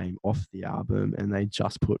their name off the album and they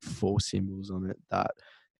just put four symbols on it that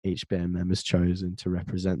each band member's chosen to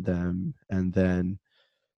represent them. And then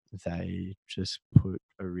they just put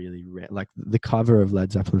a really like the cover of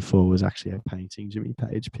Led Zeppelin 4 was actually a painting Jimmy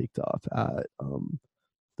Page picked up at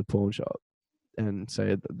the pawn shop. And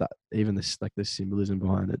so that even this like the symbolism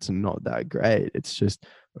behind it's not that great. It's just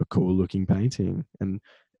a cool looking painting, and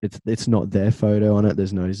it's not their photo on it.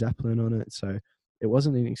 There's no Zeppelin on it, so it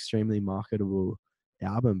wasn't an extremely marketable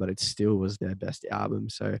album, but it still was their best album.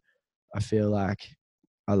 So I feel like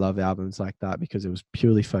I love albums like that because it was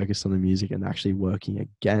purely focused on the music and actually working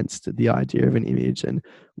against the idea of an image and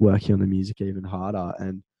working on the music even harder.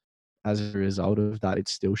 And as a result of that, it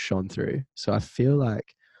still shone through. So I feel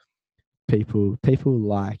like people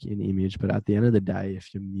like an image, but at the end of the day,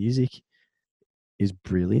 if your music is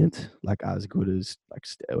brilliant, like as good as like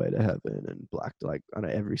Stairway to Heaven and Black, like I know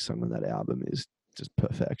every song on that album is just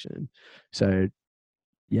perfection. So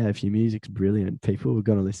yeah, if your music's brilliant, people are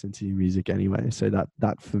gonna listen to your music anyway. So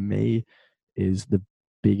that for me is the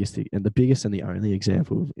biggest and the only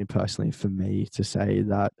example, personally for me, to say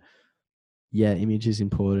that yeah, image is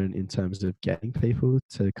important in terms of getting people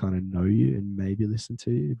to kind of know you and maybe listen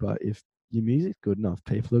to you. But if your music's good enough,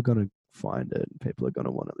 people are gonna find it. And people are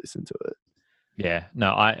gonna want to listen to it. Yeah,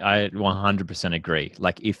 no, I 100% agree.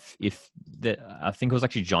 Like I think it was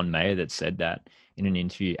actually John Mayer that said that in an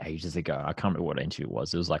interview ages ago. I can't remember what interview it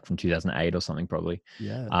was. It was like from 2008 or something, probably.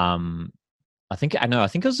 Yeah. I think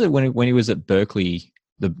it was when he was at Berkeley,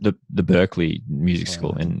 the Berkeley Music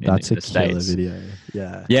School in that's in a the killer States. video.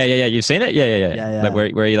 Yeah. Yeah. You've seen it? Yeah. Yeah. Like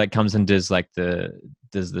where he like comes and does like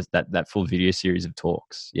that full video series of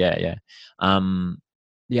talks. Yeah.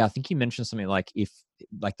 Yeah, I think he mentioned something like if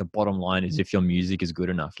like the bottom line is if your music is good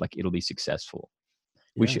enough, like it'll be successful.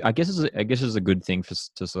 Which Yeah. I guess is a good thing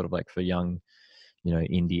to sort of like for young,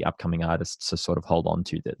 indie upcoming artists to sort of hold on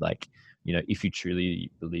to, that like, if you truly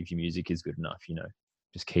believe your music is good enough,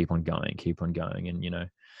 just keep on going, and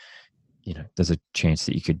there's a chance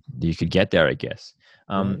that you could get there, I guess.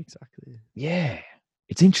 Yeah, exactly. Yeah,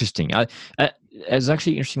 it's interesting. It's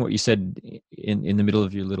actually interesting what you said in the middle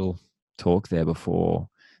of your little talk there before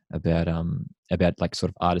about like sort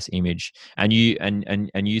of artist image, and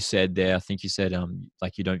you said there, I think you said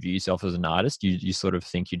like you don't view yourself as an artist. You sort of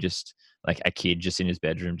think you're just like a kid just in his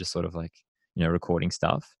bedroom, just sort of like recording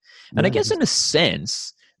stuff. And I guess in a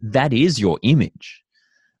sense that is your image.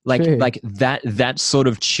 Like True. like that sort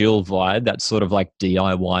of chill vibe, that sort of like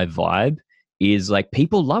DIY vibe is like,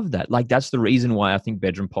 people love that. Like that's the reason why I think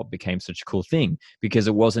bedroom pop became such a cool thing, because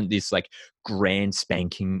it wasn't this like grand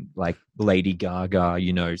spanking like Lady Gaga,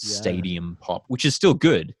 stadium pop, which is still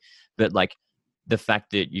good, but like the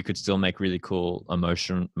fact that you could still make really cool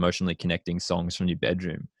emotionally connecting songs from your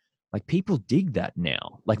bedroom, like people dig that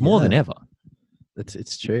now, like more than ever.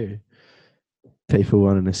 It's true. People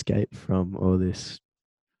want an escape from all this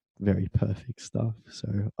very perfect stuff, so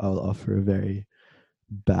I'll offer a very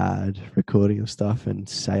bad recording of stuff and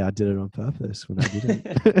say I did it on purpose when I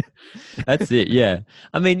didn't. That's it. Yeah.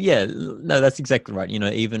 I mean, yeah, no, that's exactly right.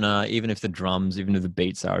 Even if the drums, even if the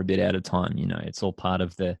beats are a bit out of time, it's all part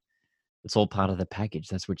of the package.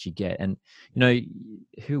 That's what you get. And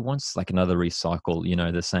who wants like another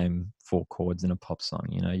recycle, the same 4 chords in a pop song?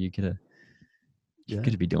 You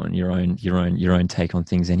gotta be doing your own take on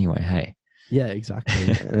things anyway. Hey. Yeah,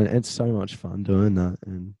 exactly. And it's so much fun doing that.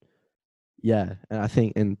 And yeah, and I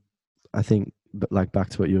think, but like back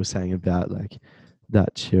to what you were saying about like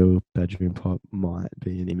that chill bedroom pop might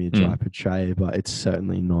be an image I portray, but it's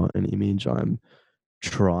certainly not an image I'm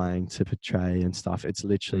trying to portray and stuff. It's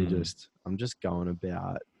literally just, I'm just going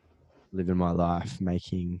about living my life,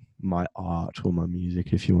 making my art or my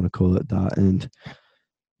music, if you want to call it that. And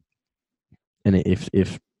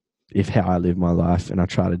if how I live my life and I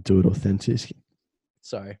try to do it authentic.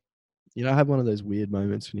 Sorry. I have one of those weird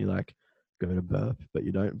moments when you like go to burp, but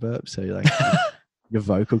you don't burp. So you're like, your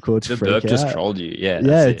vocal cords the freak burp out. just trolled you. Yeah.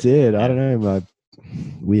 Yeah, it did. Yeah. I don't know.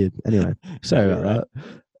 Weird. Anyway, sorry about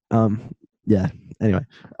that. Yeah. Anyway,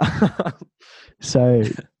 so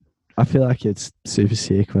I feel like it's super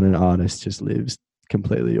sick when an artist just lives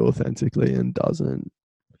completely authentically and doesn't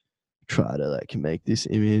try to like make this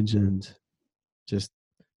image, and just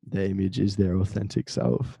their image is their authentic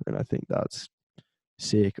self. And I think that's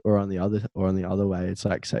sick. Or on the other way, it's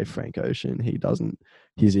like, say Frank Ocean,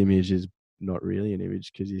 his image is not really an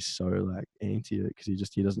image because he's so like anti it,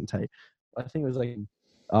 because he doesn't take, I think it was like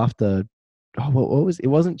after what was it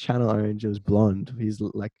wasn't Channel Orange, it was Blonde, his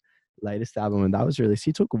like latest album, and that was released,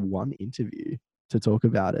 he took one interview to talk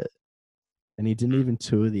about it, and he didn't even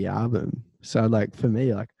tour the album. So like for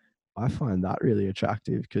me, like I find that really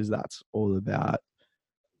attractive because that's all about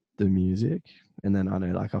the music. And then I know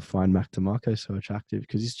like I find Mac DeMarco so attractive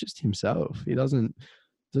because he's just himself. He doesn't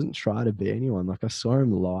try to be anyone. Like I saw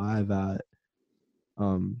him live at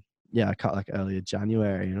I cut like earlier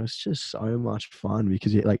January, and it was just so much fun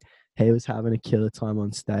because he was having a killer time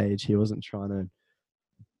on stage. He wasn't trying to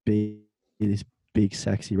be this big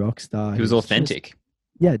sexy rock star. He was authentic.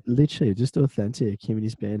 Literally just authentic. Him and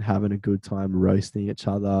his band having a good time, roasting each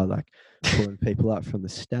other, like pulling people up from the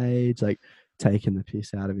stage, like taking the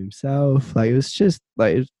piss out of himself. Like it was just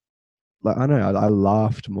like I know I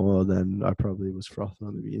laughed more than I probably was frothing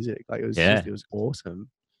on the music. Like it was it was awesome.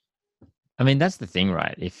 I mean, that's the thing,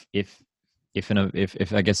 right? If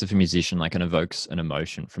I guess if a musician like evokes an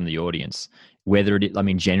emotion from the audience, whether it, I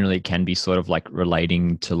mean, generally it can be sort of like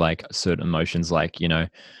relating to like certain emotions, like,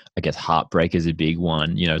 I guess heartbreak is a big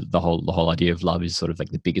one. The whole idea of love is sort of like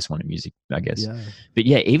the biggest one in music, I guess. Yeah. But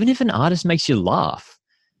yeah, even if an artist makes you laugh,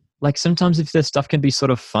 like sometimes if their stuff can be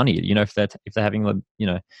sort of funny, you know, if they're having a, you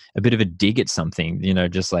know, a bit of a dig at something, you know,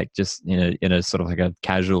 just in a sort of like a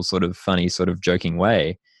casual sort of funny sort of joking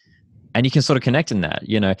way, and you can sort of connect in that,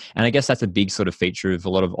 you know. And I guess that's a big sort of feature of a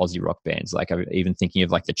lot of Aussie rock bands. Like I'm even thinking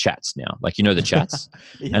of like the Chats now, like, you know, the Chats.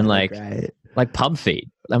 Yeah, And great. like Pub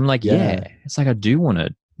Feed. I'm like, yeah, it's like I do want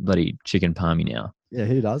a bloody chicken palmy now. Yeah,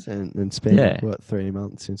 who doesn't? And it's been what, 3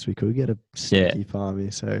 months since we could get a sneaky palmy,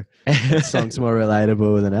 so that song's more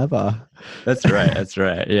relatable than ever. That's right. That's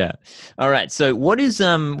right. Yeah. All right. So what's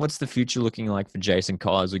the future looking like for Jason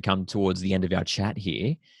Cole as we come towards the end of our chat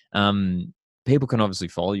here? People can obviously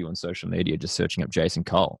follow you on social media just searching up Jason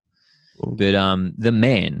Cole. But the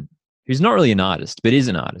man who's not really an artist, but is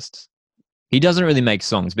an artist. He doesn't really make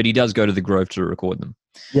songs, but he does go to the Grove to record them.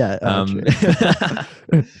 Yeah. I'm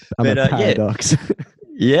a paradox.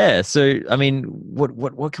 Yeah. So, I mean,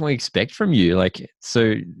 what can we expect from you? Like,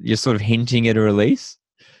 so you're sort of hinting at a release?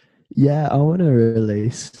 Yeah, I want to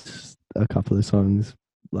release a couple of songs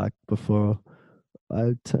like before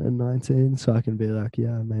I turn 19, so I can be like,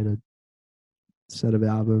 yeah, I made a set of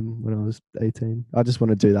album when I was 18. I just want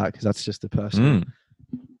to do that because that's just a personal.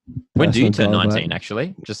 When do you turn 19,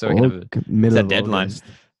 actually? Just so we can have a deadline. August.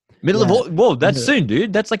 Middle of August. Whoa, that's soon,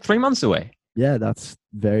 dude. That's like 3 months away. Yeah, that's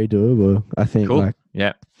very doable. I think. Cool. Like,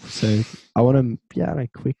 yeah. So I want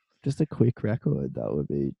to, just a quick record that would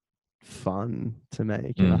be fun to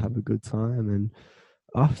make, and I have a good time. And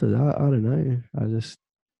after that, I don't know. I just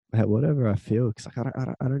whatever I feel, because like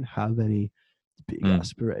I don't have any big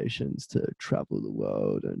aspirations to travel the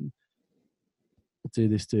world and do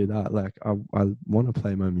this, do that. Like I want to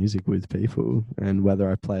play my music with people, and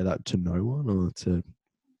whether I play that to no one or to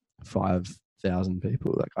 5,000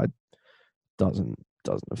 people, like doesn't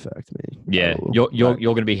affect me. Yeah, you're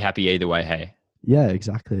going to be happy either way. Hey. Yeah,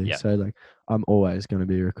 exactly. Yep. So like I'm always going to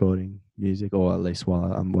be recording music, or at least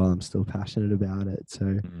while I'm still passionate about it.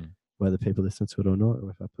 So whether people listen to it or not, or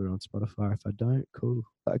if I put it on Spotify, if I don't, cool.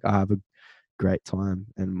 Like I have a great time,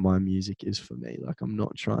 and my music is for me. Like I'm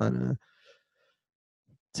not trying to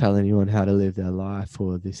tell anyone how to live their life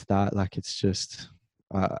or this, that. Like it's just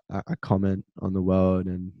I comment on the world,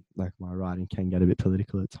 and like my writing can get a bit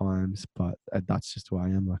political at times, but that's just who I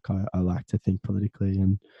am. Like I like to think politically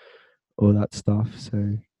and all that stuff.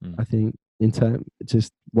 So I think in terms,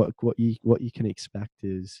 just what you can expect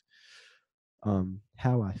is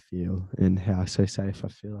how I feel and how. So say if I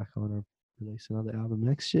feel like I want to release another album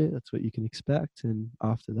next year, that's what you can expect. And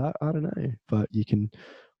after that, I don't know, but you can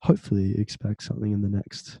hopefully expect something in the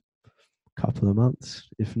next couple of months.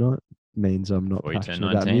 If not, means I'm not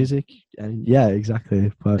passionate about music. And yeah,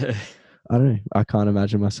 exactly. But I don't know, I can't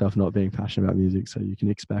imagine myself not being passionate about music, so you can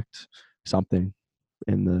expect something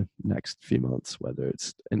in the next few months, whether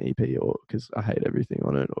it's an EP, or because I hate everything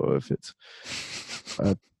on it, or if it's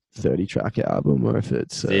a 30-track album, or if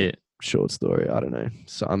it's a short story. I don't know.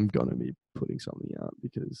 So I'm gonna be putting something out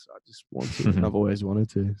because I just want to. And I've always wanted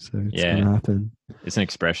to, so it's gonna happen. It's an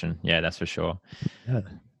expression. Yeah, that's for sure. Yeah.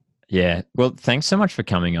 Yeah. Well, thanks so much for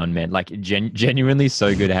coming on, man. Like genuinely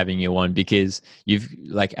so good having you on, because you've,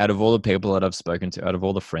 like, out of all the people that I've spoken to, out of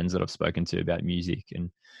all the friends that I've spoken to about music, and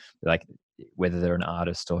like whether they're an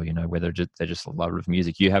artist or, you know, whether they're just a lover of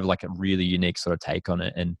music, you have like a really unique sort of take on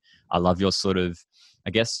it. And I love your sort of, I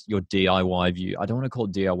guess, your DIY view. I don't want to call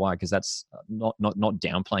it DIY because that's not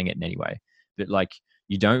downplaying it in any way, but like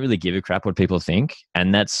you don't really give a crap what people think.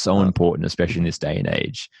 And that's so important, especially in this day and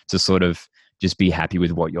age, to sort of just be happy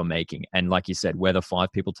with what you're making. And like you said, whether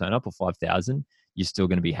 5 people turn up or 5,000, you're still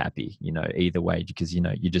going to be happy, you know, either way, because, you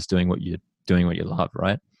know, you're just doing what you love,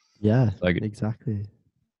 right? Yeah, so exactly.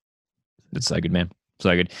 It's so good, man.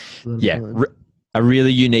 So good. Yeah. A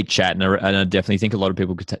really unique chat. And I definitely think a lot of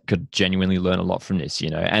people could genuinely learn a lot from this,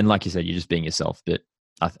 you know, and like you said, you're just being yourself. But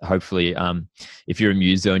hopefully, if you're a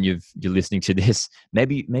muso and you're listening to this,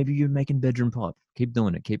 maybe you're making bedroom pop. Keep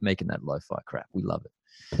doing it. Keep making that lo-fi crap. We love it.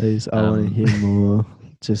 Please, I want to hear more.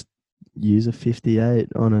 Just use a 58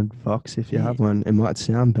 on a Vox if you have one. It might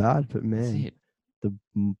sound bad, but man, the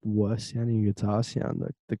worse sounding guitar sound,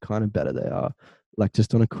 the kind of better they are. Like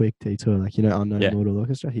just on a quick detour, like, you know, Unknown Mortal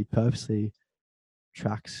Orchestra, he purposely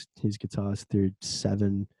tracks his guitars through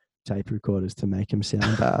 7 tape recorders to make them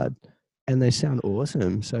sound bad, and they sound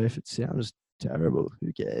awesome. So if it sounds terrible,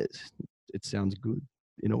 who cares? It sounds good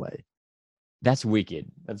in a way. That's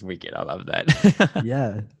wicked. I love that.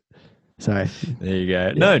 Yeah. Sorry. There you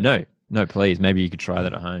go. Yeah. No, please. Maybe you could try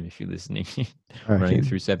that at home if you're listening. Running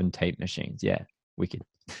through 7 tape machines. Yeah. Wicked.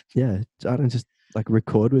 Yeah. I don't just like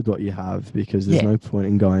record with what you have, because there's no point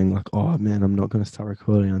in going like, oh man, I'm not going to start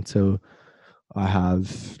recording until I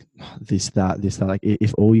have this, that. Like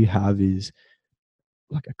if all you have is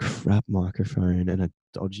like a crap microphone and a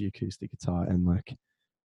dodgy acoustic guitar, and like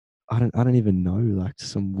I don't even know, like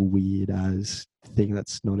some weird ass thing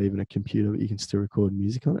that's not even a computer, but you can still record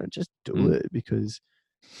music on it. Just do it, because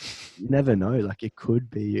you never know. Like it could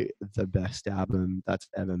be the best album that's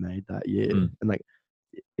ever made that year. And like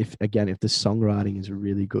if the songwriting is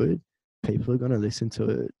really good, people are gonna listen to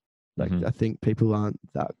it. Like I think people aren't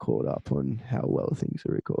that caught up on how well things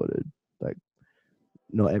are recorded. Like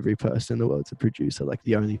not every person in the world's a producer. Like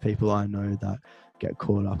the only people I know that get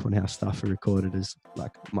caught up on how stuff are recorded is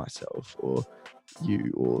like myself or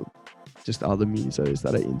you or just other musos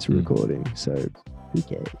that are into recording. So who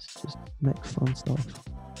cares? Just make fun stuff.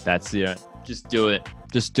 That's it. Just do it.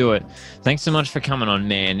 Just do it. Thanks so much for coming on,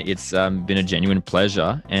 man. It's been a genuine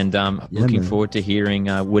pleasure, and looking forward to hearing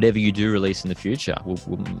whatever you do release in the future.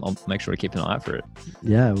 I'll make sure to keep an eye out for it.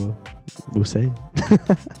 Yeah, we'll see.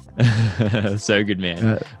 So good,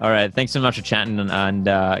 man. All right. Thanks so much for chatting, and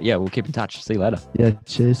yeah, we'll keep in touch. See you later. Yeah,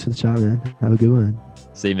 cheers for the chat, man. Have a good one.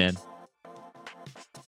 See you, man.